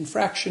and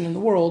infraction in the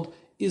world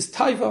is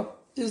taiva,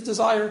 is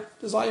desire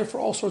for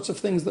all sorts of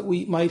things that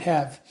we might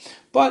have.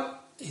 But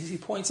as he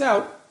points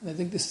out, and I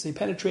think this is a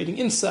penetrating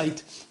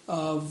insight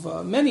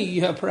of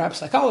many, perhaps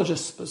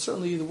psychologists, but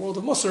certainly the world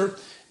of Musar,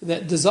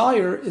 that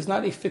desire is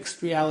not a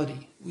fixed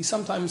reality. We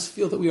sometimes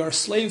feel that we are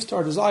slaves to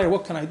our desire.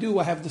 What can I do?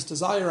 I have this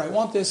desire, I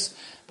want this.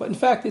 But in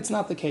fact, it's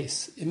not the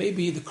case. It may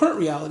be the current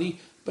reality,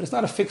 but it's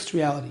not a fixed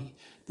reality.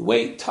 The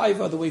way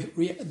taiva, the way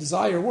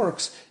desire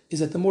works,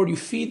 is that the more you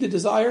feed the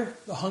desire,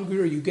 the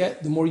hungrier you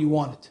get, the more you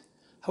want it.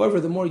 However,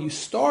 the more you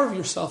starve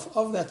yourself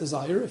of that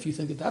desire, if you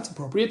think that that's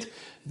appropriate,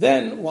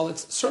 then, while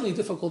it's certainly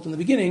difficult in the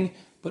beginning,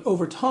 but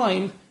over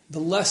time, the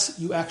less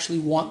you actually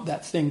want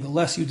that thing, the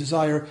less you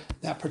desire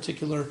that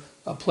particular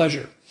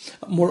pleasure.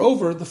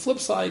 Moreover, the flip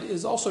side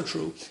is also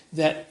true,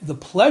 that the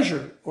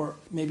pleasure, or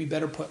maybe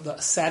better put, the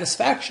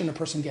satisfaction a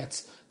person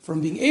gets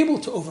from being able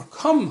to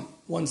overcome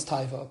one's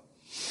taiva,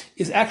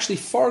 is actually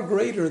far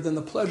greater than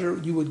the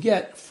pleasure you would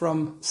get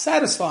from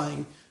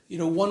satisfying,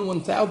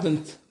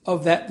 1/1000th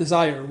of that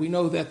desire. We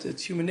know that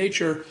it's human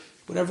nature,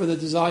 whatever the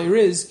desire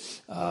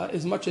is,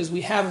 as much as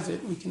we have of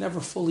it, we can never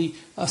fully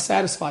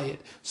satisfy it.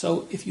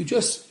 So if you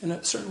just, in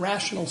a certain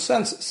rational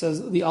sense,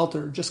 says the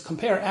Alter, just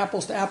compare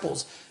apples to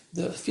apples,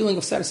 the feeling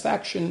of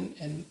satisfaction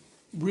and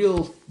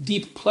real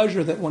deep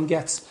pleasure that one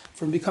gets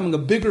from becoming a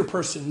bigger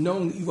person,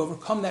 knowing that you've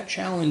overcome that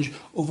challenge,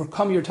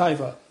 overcome your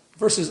taiva,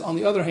 versus, on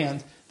the other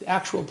hand, the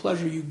actual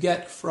pleasure you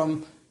get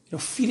from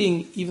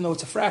feeding, even though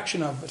it's a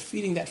fraction of, but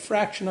feeding that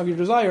fraction of your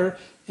desire,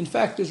 in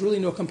fact, there's really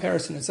no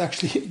comparison. It's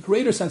actually a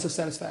greater sense of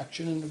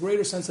satisfaction and a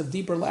greater sense of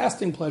deeper,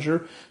 lasting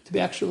pleasure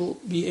to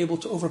be able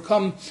to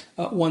overcome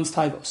one's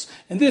taivos.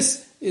 And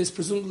this is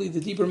presumably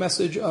the deeper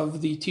message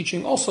of the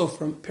teaching also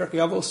from Pirkei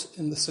Avos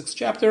in the 6th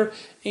chapter,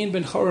 Ein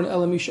ben choron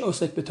ela mi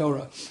she'osek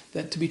b'Torah,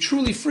 that to be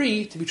truly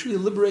free, to be truly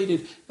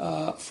liberated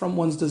from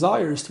one's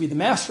desires, to be the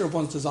master of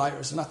one's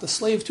desires and not the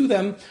slave to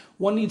them,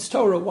 one needs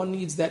Torah, one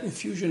needs that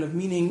infusion of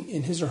meaning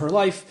in his or her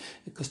life,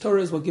 because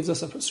Torah is what gives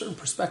us a certain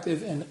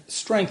perspective and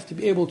strength to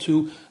be able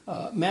to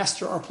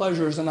master our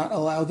pleasures and not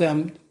allow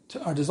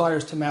our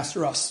desires to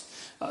master us.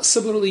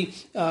 Similarly,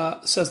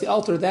 says the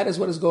Alter, that is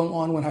what is going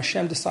on when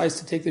Hashem decides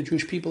to take the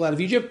Jewish people out of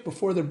Egypt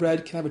before their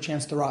bread can have a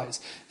chance to rise.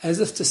 As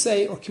if to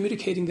say, or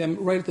communicating them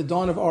right at the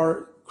dawn of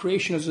our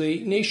creation as a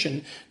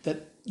nation,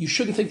 that you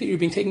shouldn't think that you're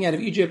being taken out of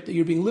Egypt, that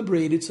you're being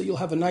liberated so you'll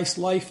have a nice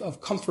life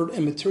of comfort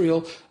and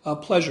material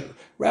pleasure.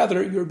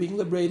 Rather, you're being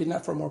liberated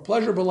not for a more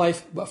pleasurable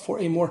life, but for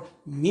a more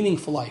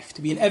meaningful life.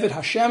 To be an Eved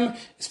Hashem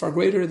is far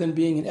greater than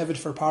being an Eved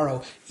for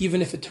Paro, even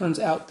if it turns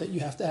out that you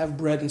have to have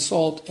bread and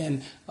salt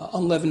and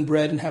unleavened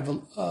bread and have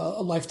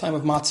a lifetime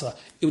of matzah.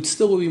 It would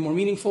still be more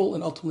meaningful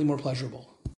and ultimately more pleasurable.